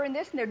and they're ordering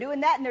this and they're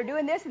doing that and they're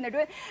doing this and they're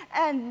doing...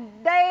 And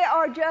they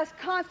are just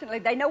constantly...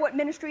 They know what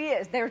ministry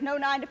is. There's no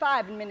 9 to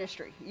 5 in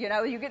ministry. You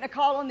know, you're getting a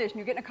call on this and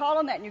you're getting a call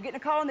on that and you're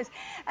getting a call on this.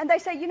 And they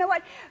say, you know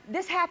what,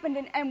 this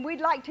happened and we'd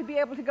like to be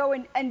able to go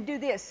and do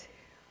this.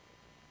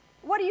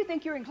 What do you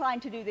think you're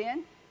inclined to do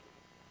then?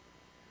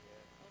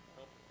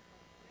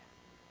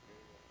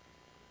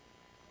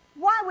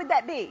 Why would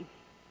that be?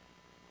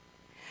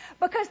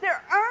 Because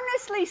they're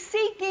earnestly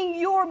seeking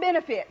your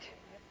benefit.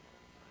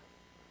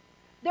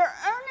 They're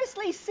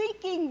earnestly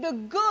seeking the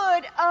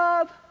good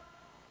of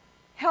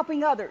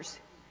helping others,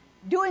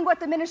 doing what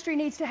the ministry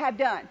needs to have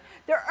done.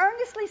 They're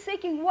earnestly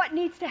seeking what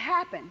needs to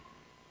happen.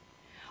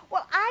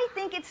 Well, I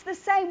think it's the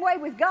same way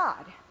with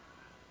God.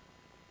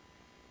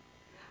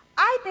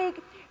 I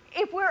think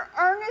if we're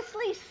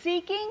earnestly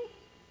seeking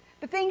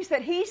the things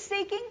that He's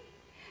seeking,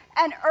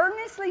 and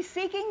earnestly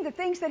seeking the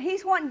things that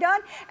He's wanting done,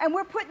 and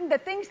we're putting the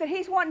things that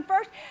He's wanting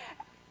first,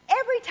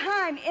 every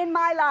time in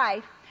my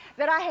life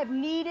that I have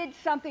needed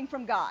something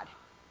from God,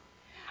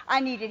 I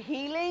needed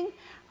healing,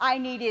 I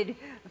needed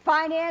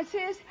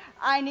finances,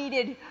 I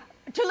needed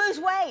to lose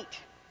weight,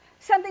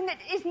 something that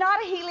is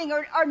not a healing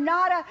or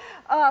not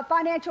a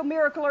financial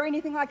miracle or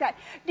anything like that.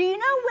 Do you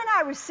know when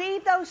I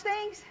received those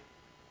things?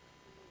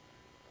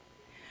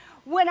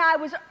 When I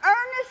was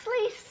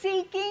earnestly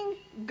seeking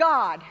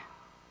God.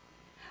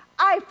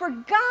 I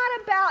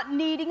forgot about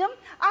needing Him.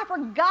 I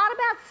forgot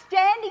about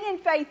standing in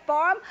faith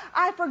for Him.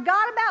 I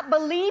forgot about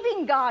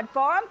believing God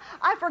for Him.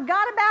 I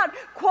forgot about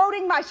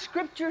quoting my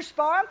scriptures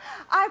for Him.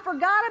 I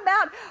forgot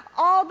about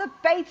all the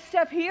faith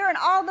stuff here and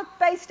all the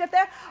faith stuff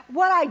there.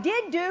 What I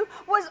did do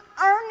was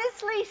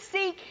earnestly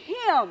seek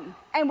Him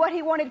and what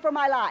He wanted for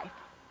my life.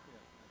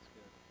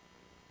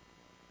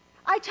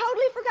 I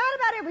totally forgot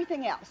about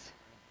everything else.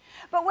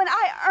 But when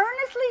I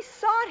earnestly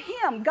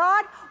sought Him,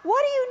 God,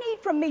 what do you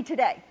need from me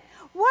today?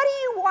 What do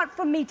you want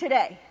from me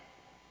today?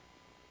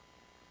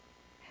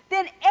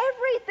 Then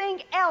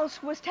everything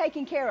else was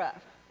taken care of.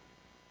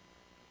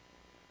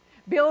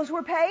 Bills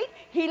were paid,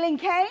 healing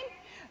came,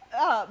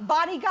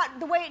 body got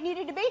the way it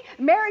needed to be,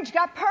 marriage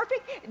got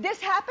perfect,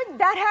 this happened,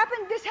 that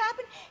happened, this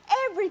happened.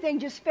 Everything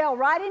just fell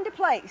right into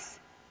place.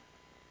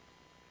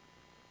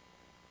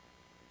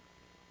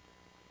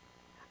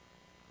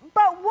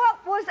 But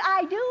what was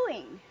I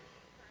doing?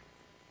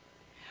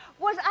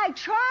 Was I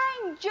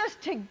trying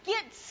just to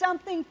get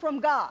something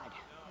from God?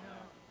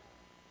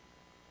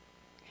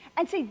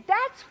 And see,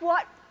 that's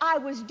what I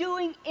was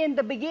doing in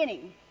the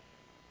beginning.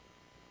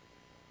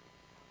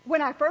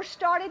 When I first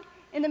started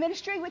in the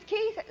ministry with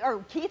Keith,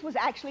 or Keith was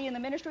actually in the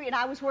ministry and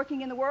I was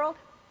working in the world,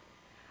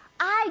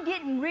 I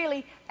didn't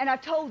really, and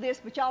I've told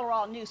this, but y'all are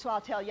all new, so I'll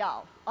tell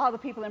y'all. All the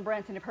people in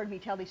Branson have heard me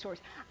tell these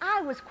stories.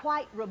 I was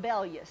quite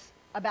rebellious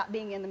about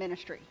being in the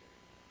ministry.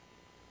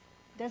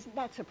 Doesn't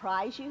that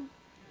surprise you?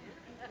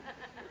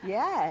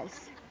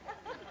 Yes.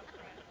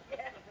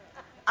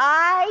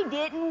 I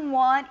didn't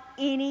want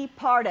any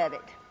part of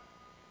it.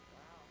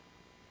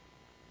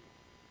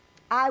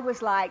 I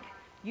was like,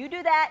 you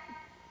do that,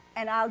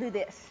 and I'll do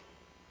this.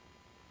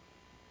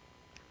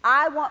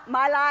 I want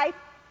my life.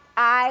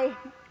 I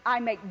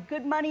make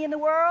good money in the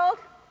world.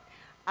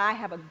 I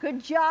have a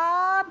good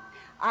job.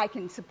 I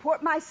can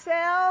support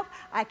myself.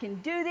 I can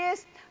do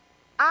this.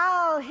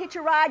 I'll hitch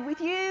a ride with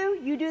you.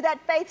 You do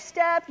that faith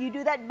stuff. You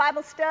do that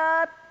Bible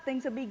stuff.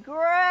 Things will be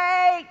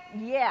great.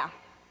 Yeah.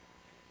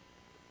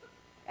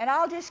 And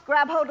I'll just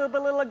grab hold of a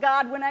little of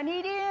God when I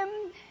need Him,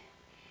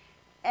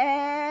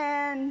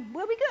 and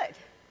we'll be good.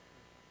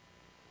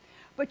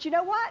 But you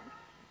know what?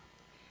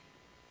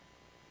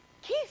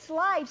 Keith's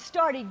life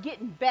started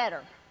getting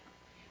better,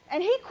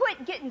 and he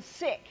quit getting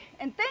sick,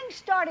 and things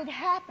started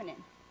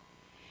happening,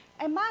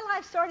 and my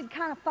life started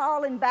kind of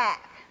falling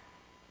back.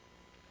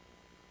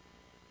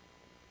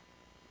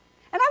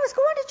 And I was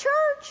going to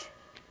church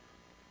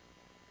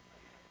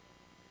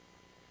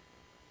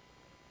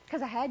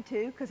because I had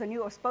to, because I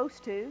knew I was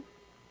supposed to.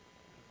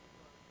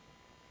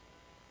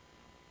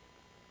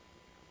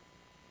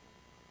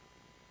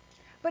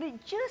 But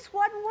it just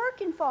wasn't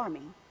working for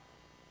me.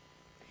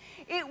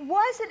 It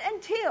wasn't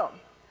until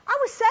I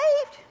was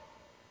saved.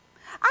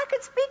 I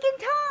could speak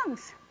in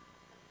tongues.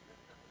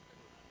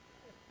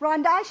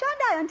 Rondai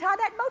Shandai, untie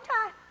that bow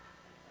tie.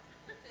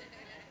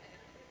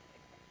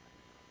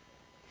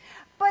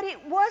 But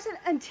it wasn't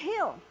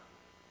until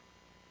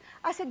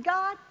I said,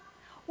 God,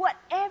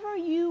 whatever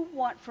you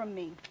want from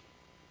me,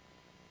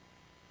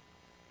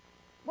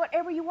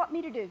 whatever you want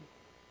me to do,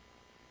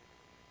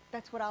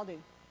 that's what I'll do.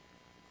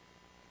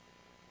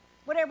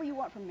 Whatever you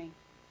want from me.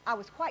 I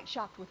was quite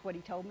shocked with what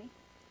he told me.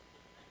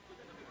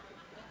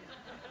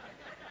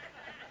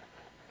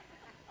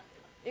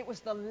 It was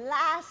the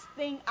last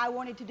thing I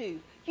wanted to do.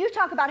 You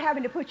talk about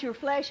having to put your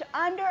flesh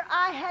under.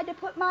 I had to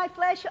put my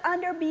flesh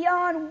under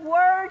beyond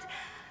words.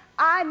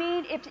 I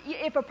mean,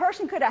 if a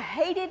person could have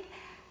hated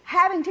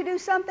having to do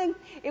something,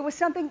 it was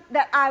something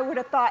that I would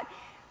have thought,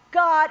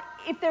 God,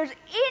 if there's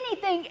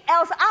anything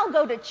else, I'll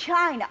go to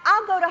China.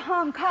 I'll go to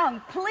Hong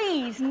Kong.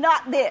 Please,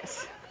 not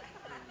this.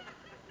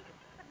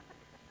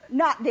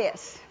 Not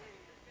this.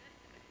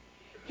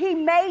 He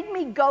made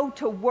me go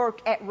to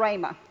work at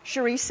Rhema.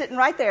 Cherie's sitting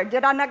right there.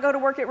 Did I not go to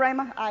work at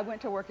Rhema? I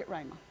went to work at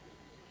Rhema.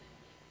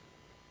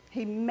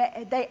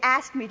 They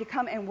asked me to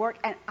come and work,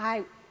 and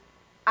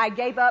I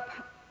gave up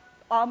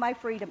all my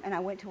freedom, and I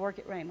went to work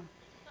at Rhema.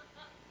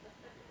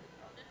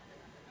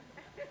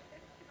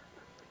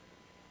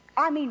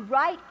 I mean,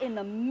 right in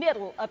the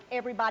middle of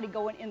everybody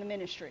going in the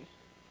ministry.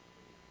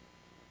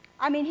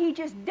 I mean, he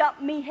just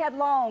dumped me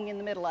headlong in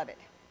the middle of it.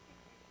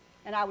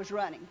 And I was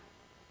running.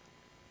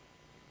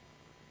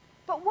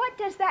 But what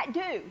does that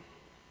do?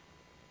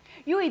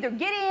 You either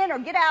get in or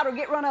get out or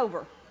get run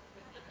over.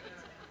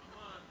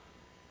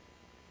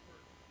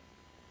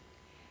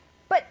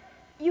 But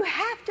you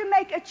have to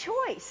make a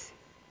choice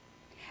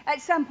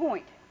at some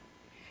point.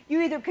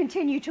 You either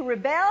continue to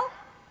rebel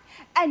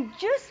and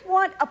just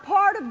want a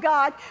part of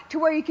God to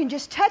where you can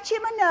just touch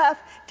Him enough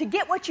to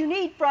get what you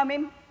need from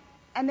Him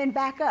and then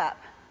back up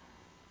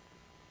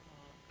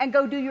and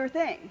go do your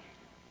thing.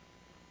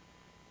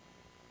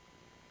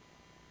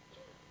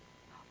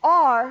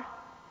 Or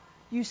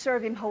you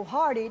serve Him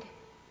wholehearted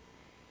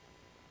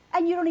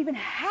and you don't even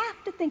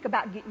have to think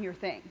about getting your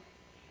thing.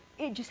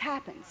 It just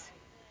happens.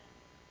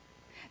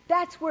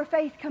 That's where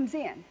faith comes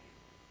in.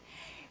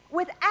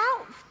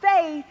 Without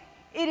faith,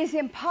 it is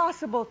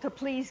impossible to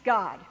please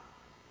God.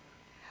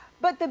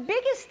 But the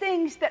biggest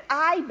things that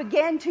I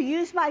began to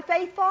use my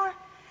faith for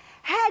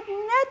had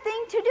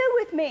nothing to do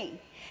with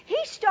me. He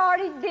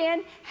started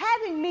then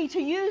having me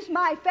to use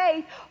my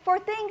faith for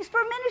things for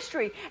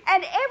ministry.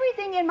 And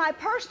everything in my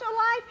personal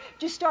life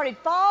just started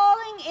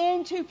falling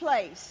into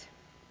place.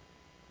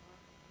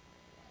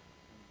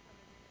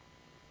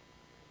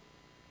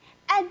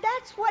 And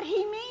that's what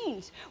He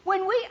means.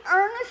 When we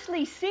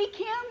earnestly seek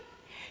Him,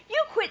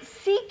 you quit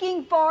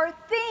seeking for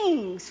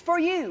things for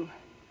you.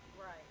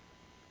 Right.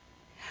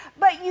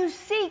 But you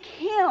seek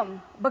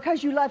Him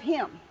because you love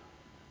Him.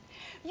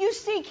 You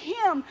seek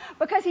Him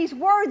because He's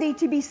worthy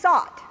to be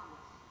sought.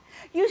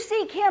 You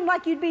seek Him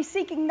like you'd be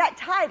seeking that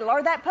title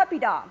or that puppy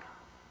dog.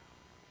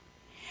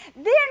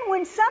 Then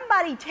when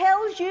somebody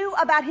tells you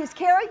about His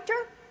character,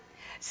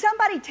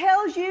 somebody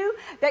tells you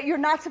that you're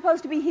not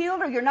supposed to be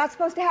healed or you're not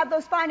supposed to have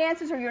those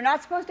finances or you're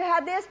not supposed to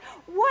have this,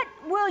 what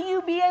will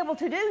you be able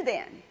to do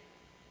then?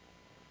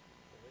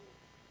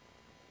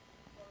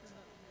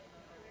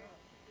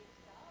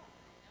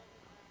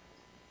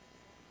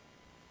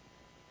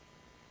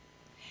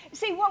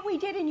 See, what we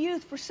did in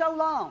youth for so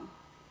long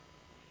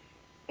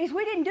is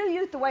we didn't do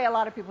youth the way a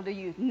lot of people do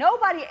youth.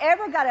 Nobody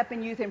ever got up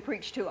in youth and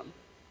preached to them.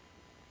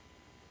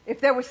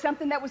 If there was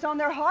something that was on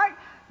their heart,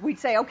 we'd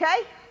say, okay,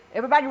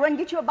 everybody run and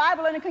get you a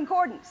Bible and a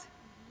concordance.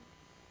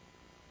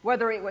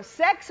 Whether it was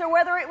sex or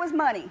whether it was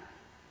money,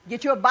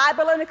 get you a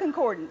Bible and a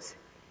concordance.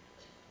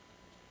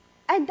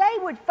 And they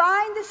would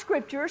find the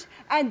scriptures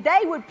and they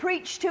would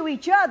preach to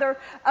each other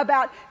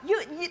about, there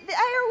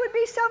would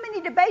be so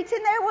many debates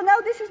in there. Well,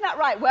 no, this is not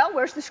right. Well,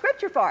 where's the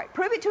scripture for it?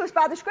 Prove it to us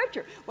by the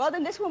scripture. Well,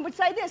 then this one would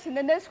say this and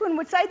then this one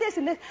would say this.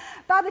 And this.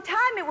 By the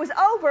time it was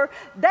over,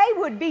 they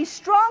would be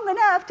strong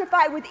enough to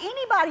fight with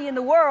anybody in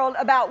the world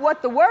about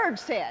what the Word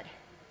said.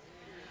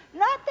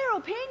 Not their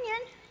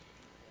opinion.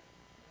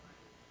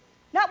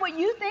 Not what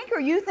you think or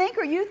you think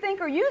or you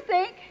think or you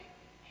think.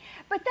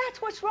 But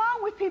that's what's wrong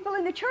with people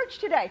in the church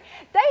today.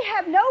 They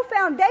have no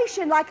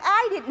foundation like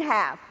I didn't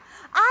have.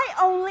 I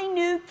only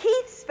knew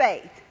Keith's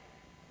faith.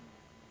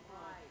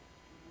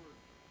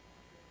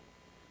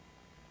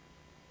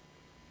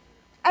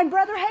 And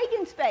Brother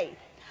Hagin's faith.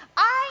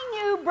 I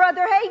knew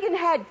Brother Hagin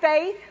had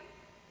faith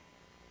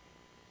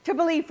to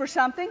believe for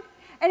something.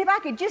 And if I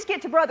could just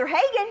get to Brother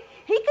Hagin,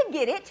 he could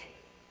get it.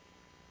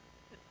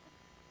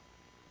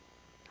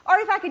 Or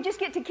if I could just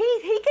get to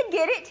Keith, he could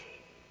get it.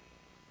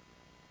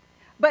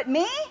 But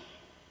me?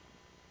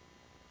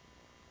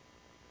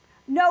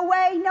 No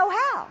way, no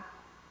how.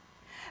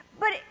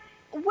 But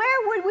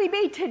where would we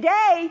be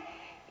today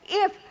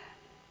if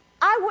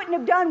I wouldn't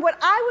have done what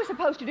I was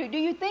supposed to do? Do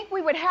you think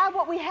we would have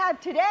what we have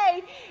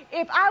today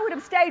if I would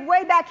have stayed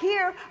way back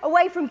here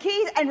away from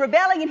Keith and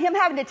rebelling and him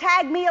having to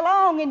tag me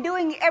along and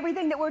doing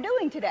everything that we're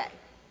doing today?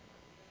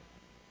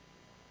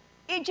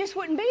 It just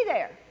wouldn't be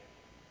there.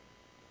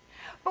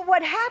 But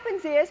what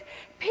happens is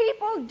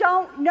people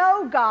don't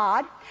know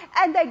God,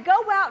 and they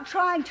go out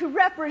trying to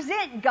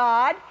represent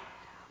God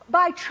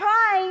by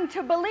trying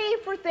to believe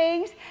for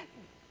things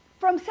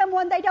from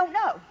someone they don't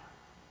know.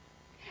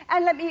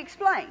 And let me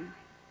explain.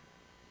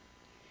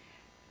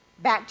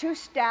 Back to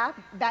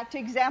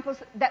examples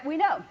that we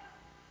know.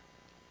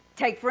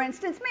 Take, for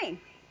instance,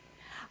 me.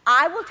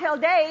 I will tell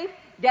Dave,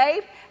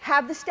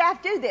 have the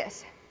staff do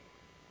this.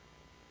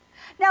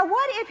 Now,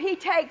 what if he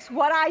takes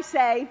what I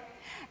say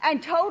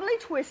and totally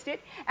twists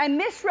it and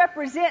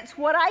misrepresents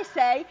what I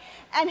say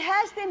and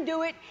has them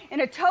do it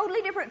in a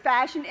totally different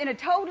fashion, in a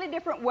totally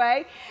different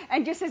way,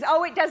 and just says,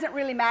 oh, it doesn't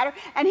really matter,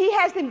 and he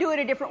has them do it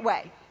a different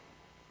way?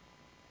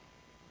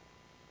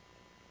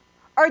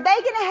 Are they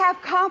going to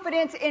have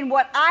confidence in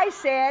what I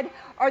said?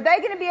 Or are they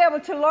going to be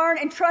able to learn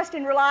and trust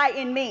and rely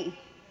in me,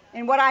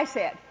 in what I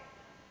said?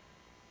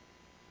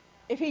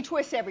 If he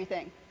twists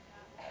everything.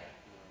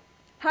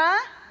 Huh?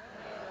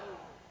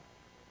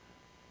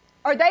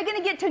 Are they going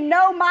to get to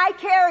know my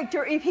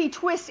character if he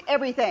twists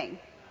everything?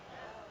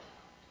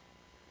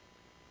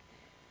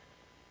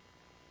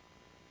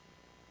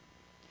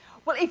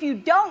 Well, if you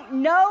don't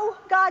know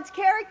God's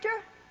character,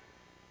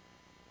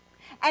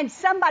 and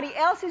somebody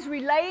else is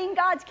relaying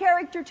God's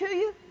character to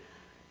you,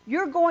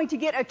 you're going to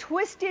get a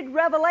twisted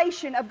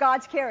revelation of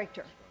God's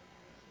character.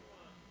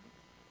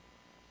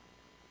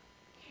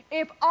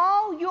 If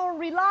all you're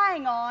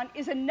relying on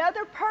is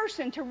another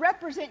person to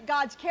represent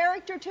God's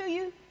character to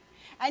you,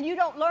 and you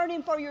don't learn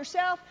him for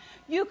yourself,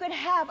 you could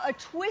have a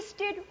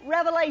twisted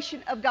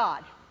revelation of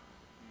God.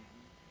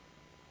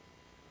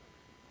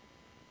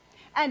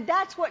 And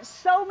that's what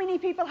so many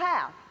people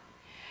have.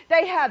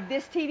 They have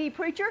this TV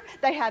preacher,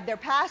 they have their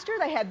pastor,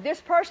 they have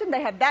this person,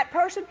 they have that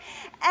person,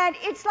 and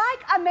it's like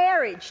a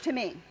marriage to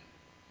me.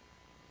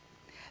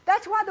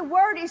 That's why the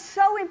Word is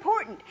so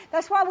important.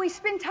 That's why we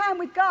spend time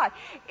with God.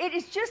 It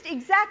is just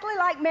exactly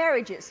like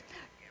marriages.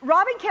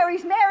 Robin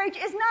Carey's marriage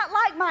is not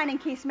like mine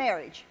and Keith's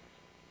marriage.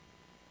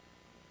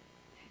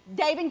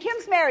 Dave and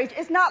Kim's marriage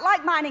is not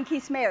like mine and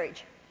Keith's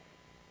marriage.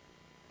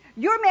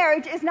 Your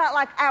marriage is not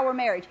like our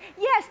marriage.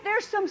 Yes,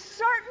 there's some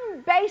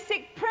certain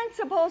basic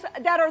principles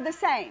that are the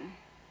same.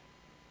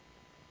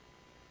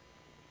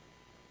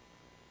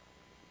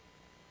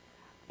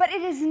 But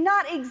it is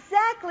not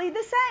exactly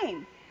the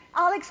same.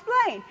 I'll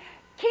explain.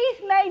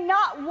 Keith may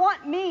not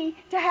want me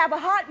to have a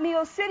hot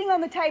meal sitting on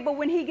the table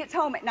when he gets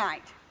home at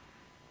night.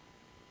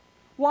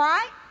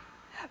 Why?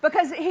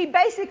 Because he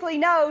basically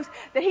knows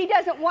that he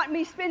doesn't want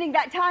me spending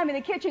that time in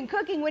the kitchen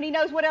cooking when he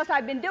knows what else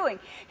I've been doing.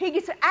 He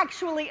gets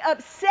actually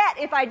upset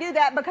if I do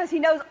that because he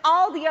knows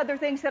all the other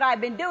things that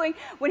I've been doing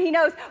when he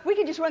knows we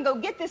can just run and go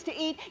get this to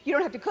eat. You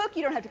don't have to cook,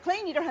 you don't have to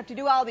clean, you don't have to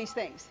do all these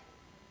things.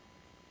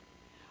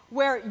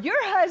 Where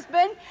your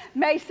husband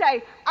may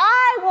say,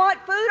 I want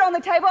food on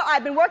the table.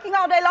 I've been working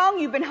all day long.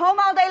 You've been home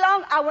all day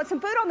long. I want some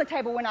food on the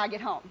table when I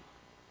get home.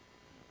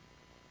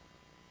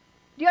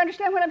 Do you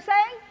understand what I'm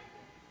saying?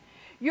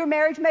 Your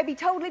marriage may be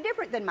totally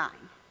different than mine.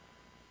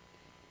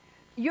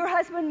 Your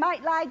husband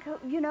might like,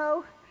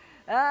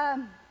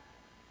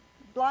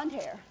 blonde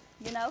hair,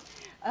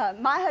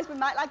 My husband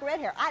might like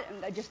red hair.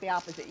 Just the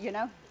opposite,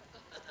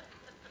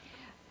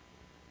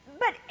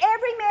 But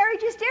every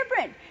marriage is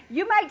different.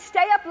 You might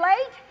stay up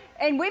late,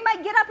 and we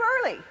might get up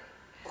early.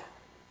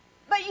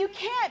 But you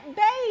can't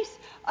base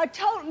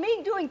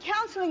me doing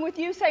counseling with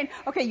you saying,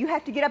 okay, you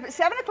have to get up at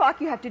 7 o'clock,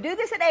 you have to do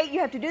this at 8, you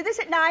have to do this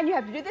at 9, you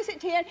have to do this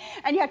at 10,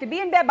 and you have to be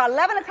in bed by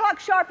 11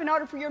 o'clock sharp in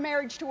order for your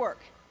marriage to work.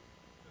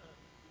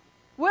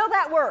 Will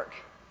that work?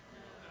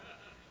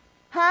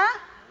 Huh?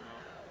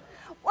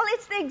 Well,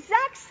 it's the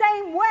exact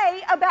same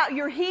way about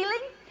your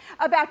healing,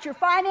 about your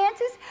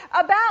finances,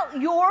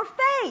 about your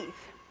faith.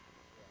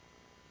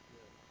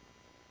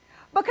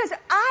 Because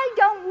I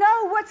don't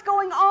know what's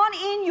going on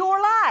in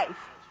your life.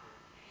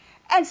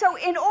 And so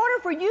in order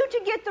for you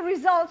to get the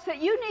results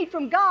that you need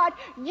from God,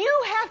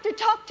 you have to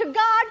talk to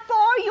God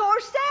for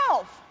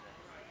yourself.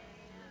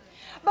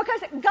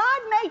 Because God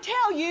may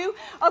tell you,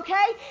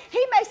 okay,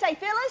 He may say,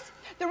 Phyllis,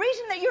 the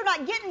reason that you're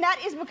not getting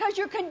that is because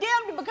you're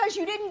condemned because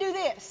you didn't do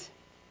this.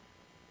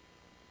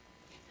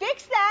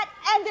 Fix that,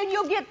 and then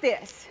you'll get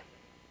this.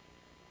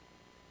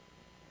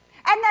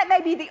 And that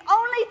may be the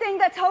only thing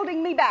that's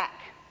holding me back.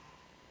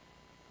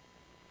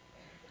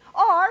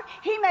 Or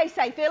he may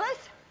say,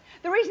 Phyllis,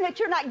 the reason that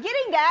you're not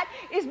getting that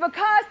is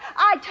because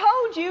I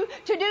told you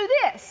to do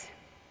this.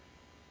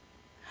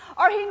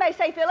 Or he may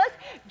say, Phyllis,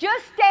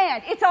 just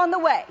stand. It's on the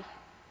way.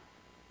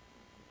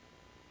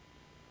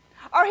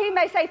 Or he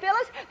may say,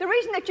 Phyllis, the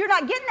reason that you're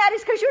not getting that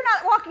is because you're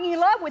not walking in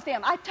love with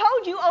them. I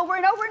told you over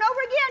and over and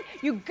over again,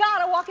 you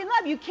got to walk in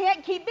love. You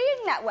can't keep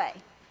being that way.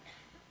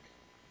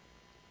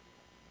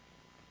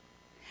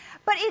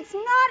 But it's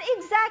not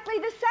exactly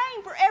the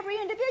same for every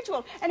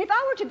individual. And if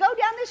I were to go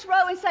down this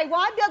row and say,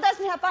 why Bill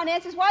doesn't have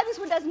finances, why this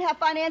one doesn't have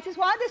finances,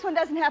 why this one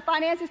doesn't have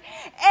finances,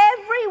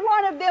 every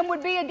one of them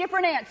would be a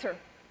different answer.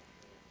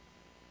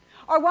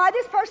 Or why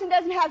this person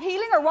doesn't have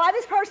healing, or why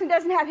this person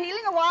doesn't have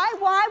healing, or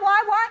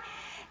why.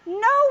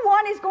 No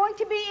one is going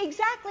to be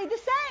exactly the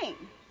same.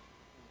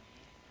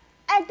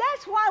 And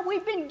that's why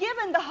we've been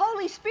given the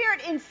Holy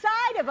Spirit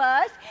inside of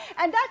us,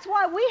 and that's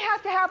why we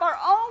have to have our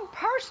own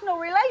personal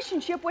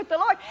relationship with the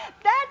Lord.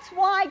 That's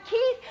why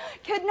Keith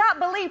could not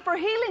believe for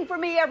healing for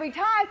me every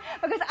time,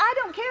 because I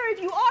don't care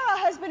if you are a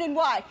husband and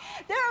wife.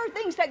 There are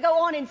things that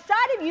go on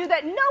inside of you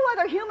that no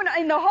other human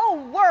in the whole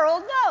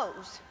world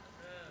knows.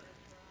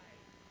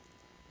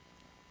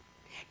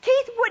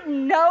 Keith wouldn't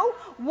know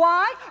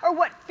why or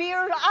what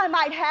fear I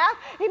might have.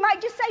 He might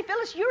just say,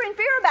 Phyllis, you're in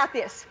fear about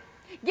this.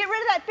 Get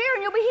rid of that fear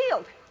and you'll be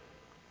healed.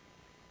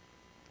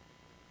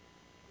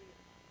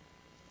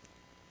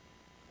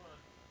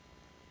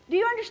 Do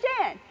you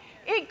understand?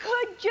 It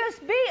could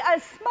just be a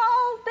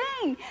small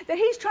thing that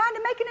he's trying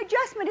to make an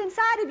adjustment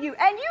inside of you,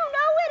 and you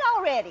know it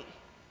already.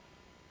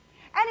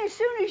 And as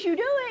soon as you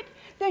do it,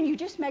 then you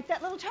just make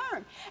that little turn.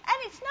 And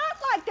it's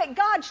not like that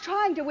God's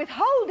trying to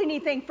withhold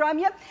anything from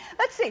you.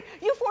 Let's see.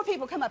 You 4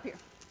 people come up here.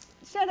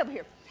 Stand over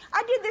here.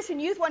 I did this in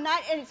youth one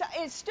night, and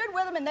it stood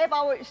with them, and they've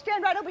always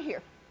stand right over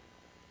here.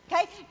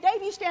 Okay?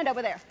 Dave, you stand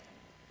over there.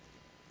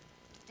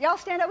 Y'all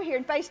stand over here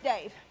and face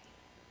Dave.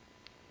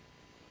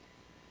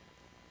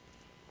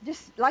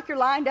 Just like you're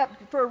lined up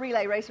for a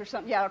relay race or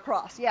something. Yeah,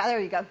 across. Yeah, there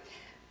you go.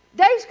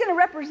 Dave's going to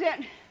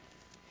represent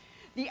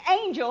the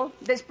angel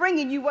that's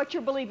bringing you what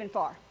you're believing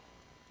for.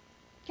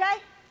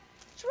 Okay?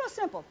 It's real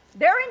simple.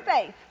 They're in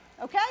faith.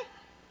 Okay?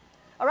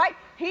 All right?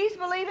 He's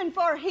believing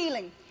for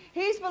healing.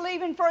 He's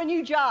believing for a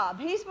new job.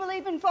 He's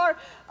believing for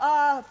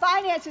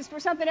finances for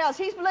something else.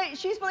 She's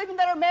believing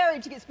that her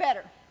marriage gets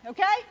better.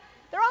 Okay?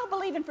 They're all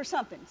believing for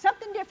something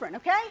different.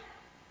 Okay?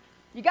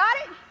 You got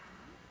it?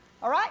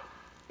 All right?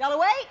 Y'all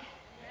awake?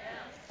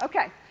 Yes.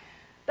 Okay.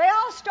 They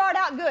all start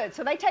out good,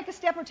 so they take a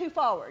step or two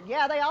forward.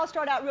 Yeah, they all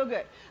start out real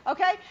good.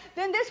 Okay?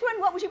 Then this one,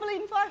 what was you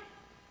believing for?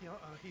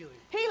 Healing.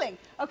 Healing.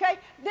 Okay?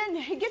 Then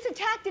he gets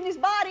attacked in his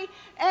body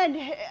and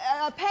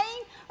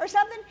pain or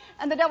something,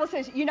 and the devil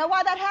says, you know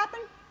why that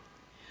happened?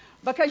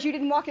 Because you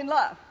didn't walk in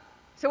love.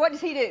 So what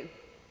does he do?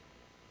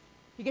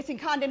 He gets in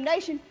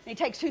condemnation, and he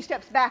takes 2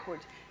 steps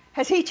backwards.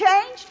 Has he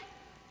changed?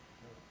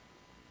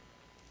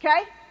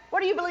 Okay?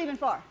 What are you believing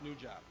for? New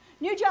job.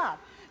 New job.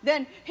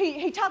 Then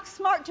he talks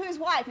smart to his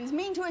wife. He's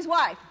mean to his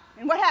wife.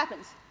 And what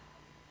happens?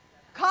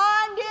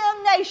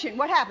 Condemnation.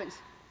 What happens?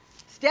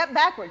 Step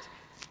backwards.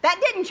 That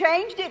didn't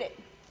change, did it?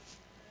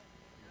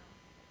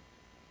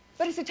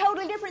 But it's a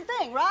totally different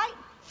thing, right?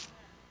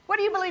 What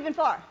are you believing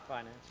for?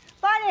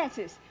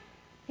 Finances.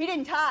 He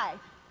didn't tithe.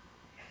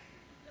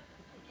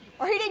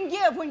 Or he didn't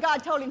give when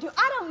God told him to.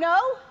 I don't know.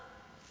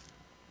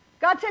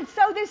 God said,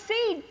 sow this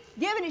seed,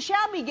 give and it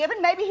shall be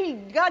given. Maybe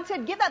God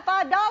said, give that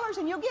 $5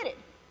 and you'll get it.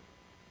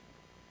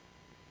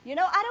 You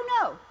know, I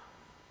don't know.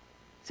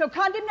 So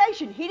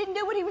condemnation. He didn't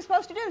do what he was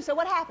supposed to do. So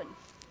what happened?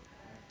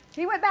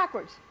 He went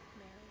backwards.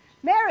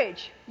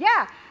 Marriage.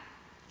 Yeah.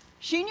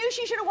 She knew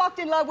she should have walked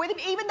in love with him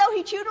even though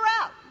he chewed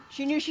her out.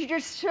 She knew she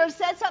just should have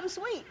said something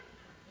sweet.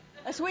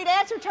 A sweet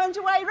answer turns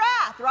away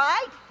wrath,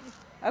 right?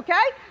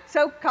 Okay?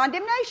 So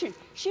condemnation.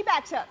 She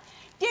backs up.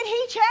 Did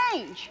he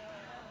change?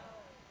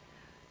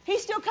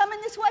 He's still coming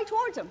this way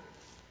towards him.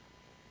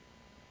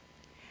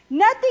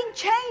 Nothing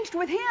changed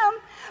with him,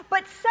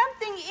 but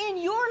something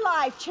in your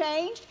life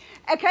changed.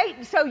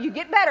 Okay, so you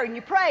get better and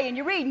you pray and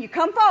you read and you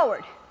come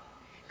forward.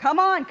 Come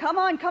on.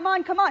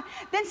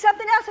 Then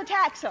something else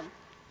attacks them.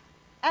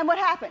 And what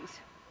happens?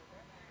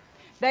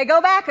 They go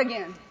back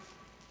again.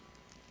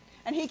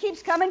 And he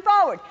keeps coming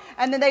forward.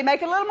 And then they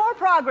make a little more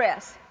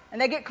progress. And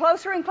they get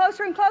closer and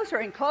closer and closer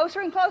and closer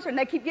and closer. And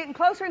they keep getting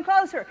closer and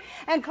closer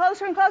and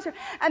closer and closer.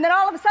 And then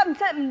all of a sudden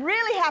something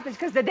really happens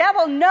because the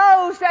devil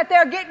knows that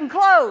they're getting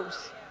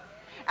close.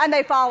 And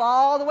they fall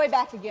all the way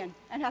back again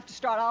and have to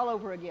start all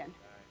over again.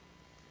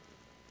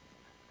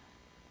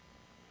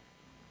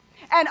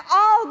 And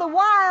all the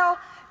while,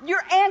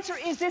 your answer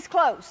is this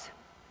close.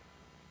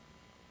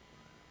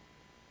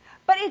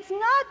 But it's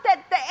not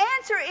that the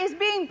answer is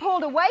being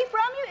pulled away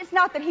from you. It's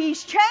not that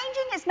he's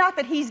changing. It's not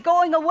that he's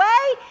going away.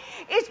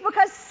 It's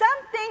because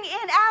something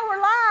in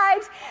our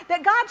lives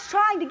that God's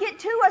trying to get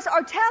to us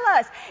or tell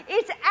us.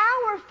 It's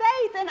our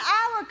faith and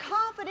our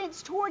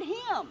confidence toward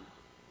him.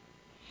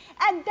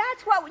 And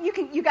that's what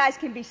you guys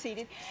can be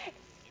seated.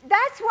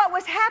 That's what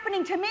was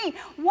happening to me,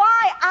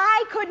 why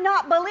I could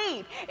not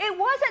believe. It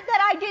wasn't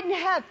that I didn't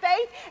have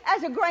faith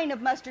as a grain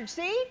of mustard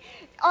seed.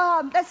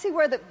 Let's see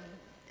where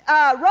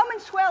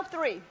Romans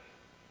 12:3.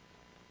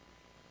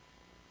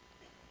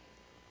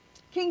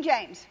 King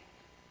James.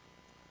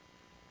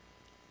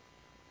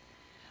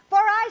 For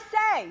I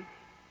say,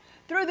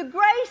 through the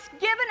grace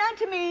given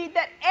unto me,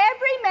 that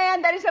every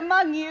man that is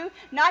among you,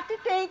 not to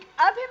think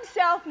of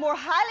himself more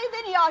highly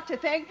than he ought to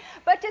think,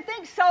 but to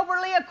think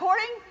soberly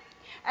according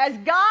as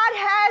God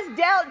has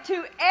dealt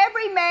to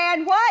every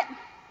man what?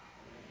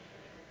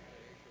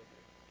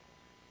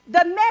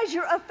 The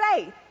measure of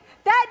faith.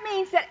 That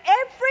means that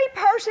every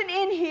person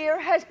in here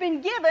has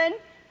been given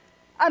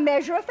a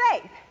measure of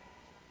faith.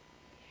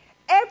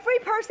 Every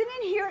person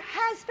in here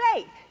has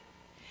faith.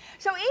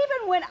 So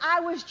even when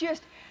I was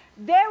just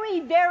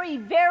very, very,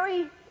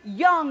 very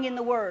young in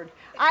the Word,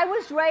 I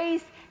was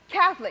raised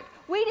Catholic.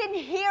 We didn't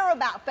hear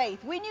about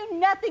faith. We knew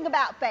nothing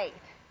about faith.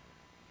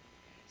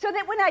 So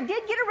that when I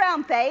did get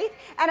around faith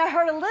and I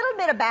heard a little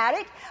bit about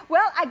it,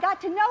 well, I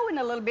got to know in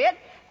a little bit,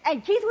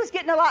 and Keith was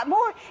getting a lot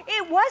more.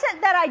 It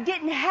wasn't that I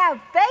didn't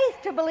have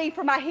faith to believe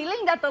for my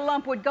healing that the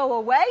lump would go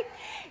away.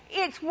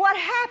 It's what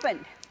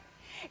happened.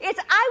 It's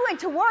I went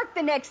to work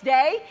the next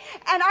day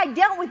and I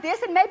dealt with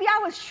this, and maybe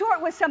I was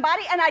short with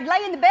somebody, and I'd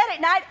lay in the bed at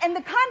night and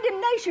the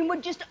condemnation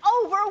would just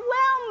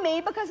overwhelm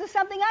me because of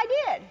something I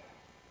did.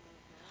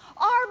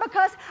 Or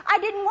because I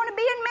didn't want to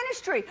be in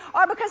ministry.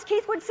 Or because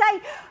Keith would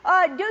say,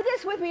 do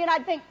this with me, and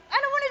I'd think,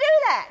 I don't want to do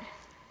that.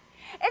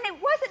 And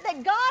it wasn't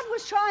that God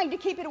was trying to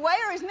keep it away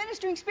or his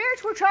ministering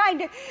spirits were trying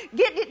to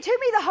get it to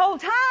me the whole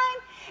time.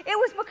 It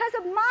was because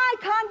of my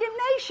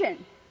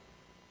condemnation.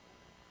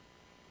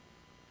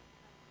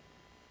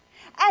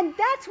 And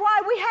that's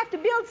why we have to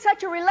build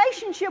such a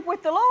relationship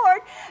with the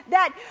Lord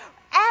that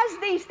as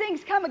these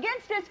things come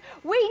against us,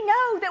 we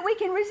know that we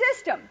can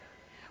resist them.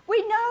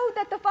 We know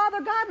that the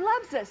Father God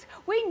loves us.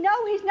 We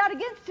know he's not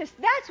against us.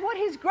 That's what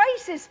his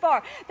grace is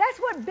for. That's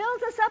what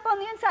builds us up on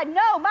the inside.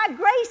 No, my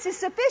grace is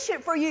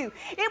sufficient for you.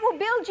 It will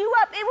build you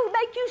up. It will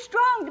make you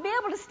strong to be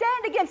able to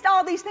stand against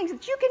all these things,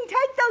 that you can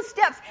take those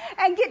steps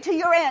and get to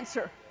your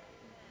answer.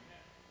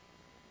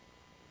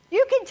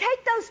 You can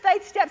take those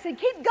faith steps and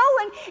keep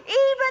going,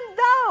 even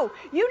though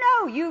you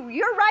know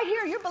you're right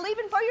here. You're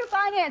believing for your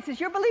finances.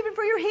 You're believing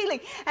for your healing.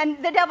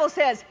 And the devil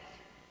says,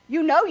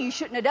 you know you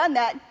shouldn't have done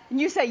that.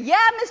 And you say,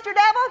 yeah, Mr.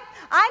 Devil,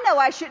 I know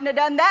I shouldn't have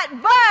done that,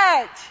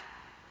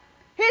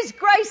 but his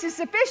grace is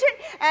sufficient,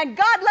 and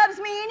God loves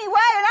me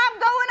anyway, and I'm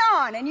going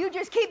on. And you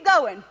just keep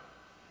going.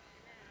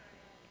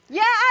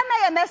 Yeah, I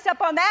may have messed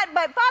up on that,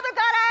 but Father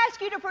God, I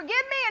ask you to forgive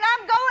me, and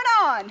I'm going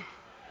on.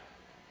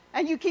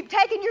 And you keep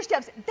taking your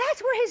steps.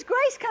 That's where his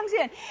grace comes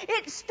in.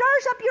 It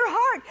stirs up your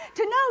heart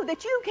to know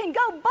that you can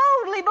go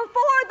boldly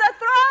before the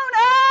throne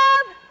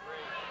of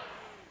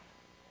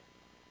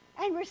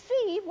and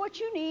receive what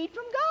you need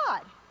from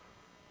God.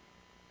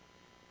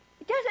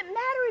 It doesn't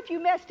matter if you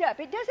messed up.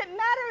 It doesn't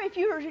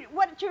matter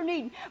what you're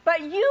needing.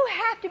 But you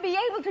have to be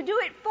able to do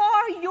it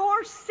for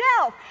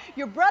yourself.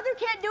 Your brother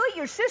can't do it.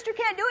 Your sister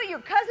can't do it.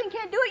 Your cousin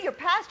can't do it. Your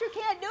pastor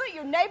can't do it.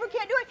 Your neighbor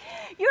can't do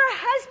it. Your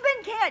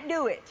husband can't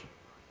do it.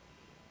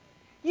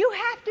 You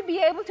have to be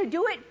able to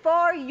do it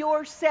for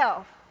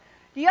yourself.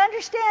 Do you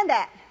understand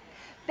that?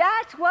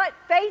 That's what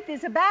faith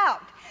is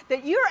about.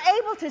 That you're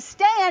able to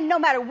stand no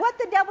matter what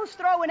the devil's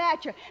throwing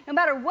at you, no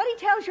matter what he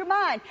tells your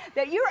mind,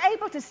 that you're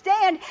able to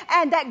stand,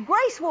 and that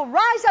grace will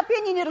rise up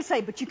in you, and it'll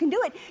say, but you can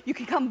do it. You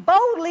can come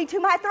boldly to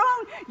my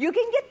throne. You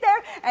can get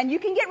there, and you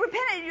can get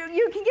repentance.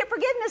 You can get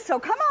forgiveness. So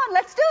come on,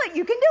 let's do it.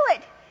 You can do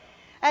it.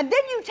 And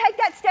then you take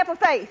that step of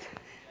faith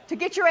to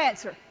get your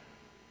answer.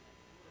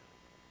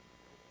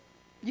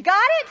 You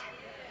got it?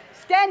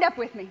 Stand up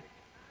with me.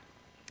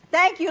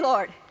 Thank you,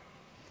 Lord.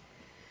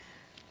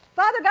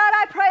 Father God,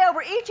 I pray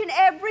over each and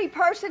every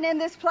person in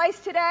this place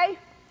today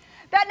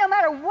that no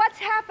matter what's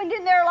happened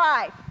in their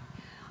life,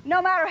 no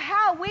matter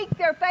how weak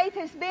their faith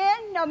has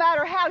been, no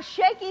matter how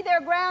shaky their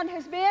ground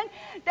has been,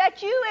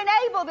 that you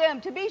enable them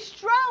to be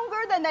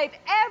stronger than they've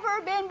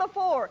ever been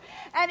before.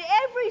 And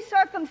every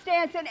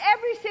circumstance and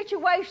every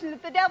situation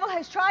that the devil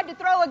has tried to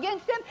throw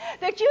against them,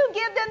 that you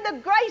give them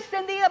the grace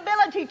and the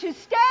ability to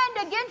stand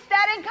against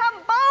that and come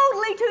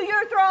boldly to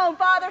your throne,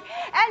 Father,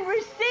 and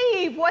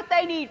receive what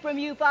they need from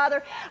you,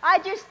 Father. I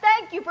just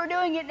thank you for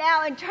doing it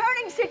now and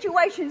turning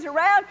situations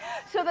around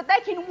so that they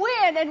can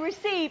win and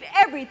receive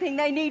everything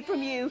they need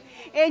from you.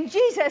 In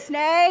Jesus'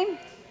 name,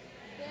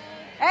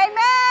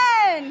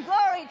 amen.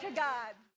 Glory to God.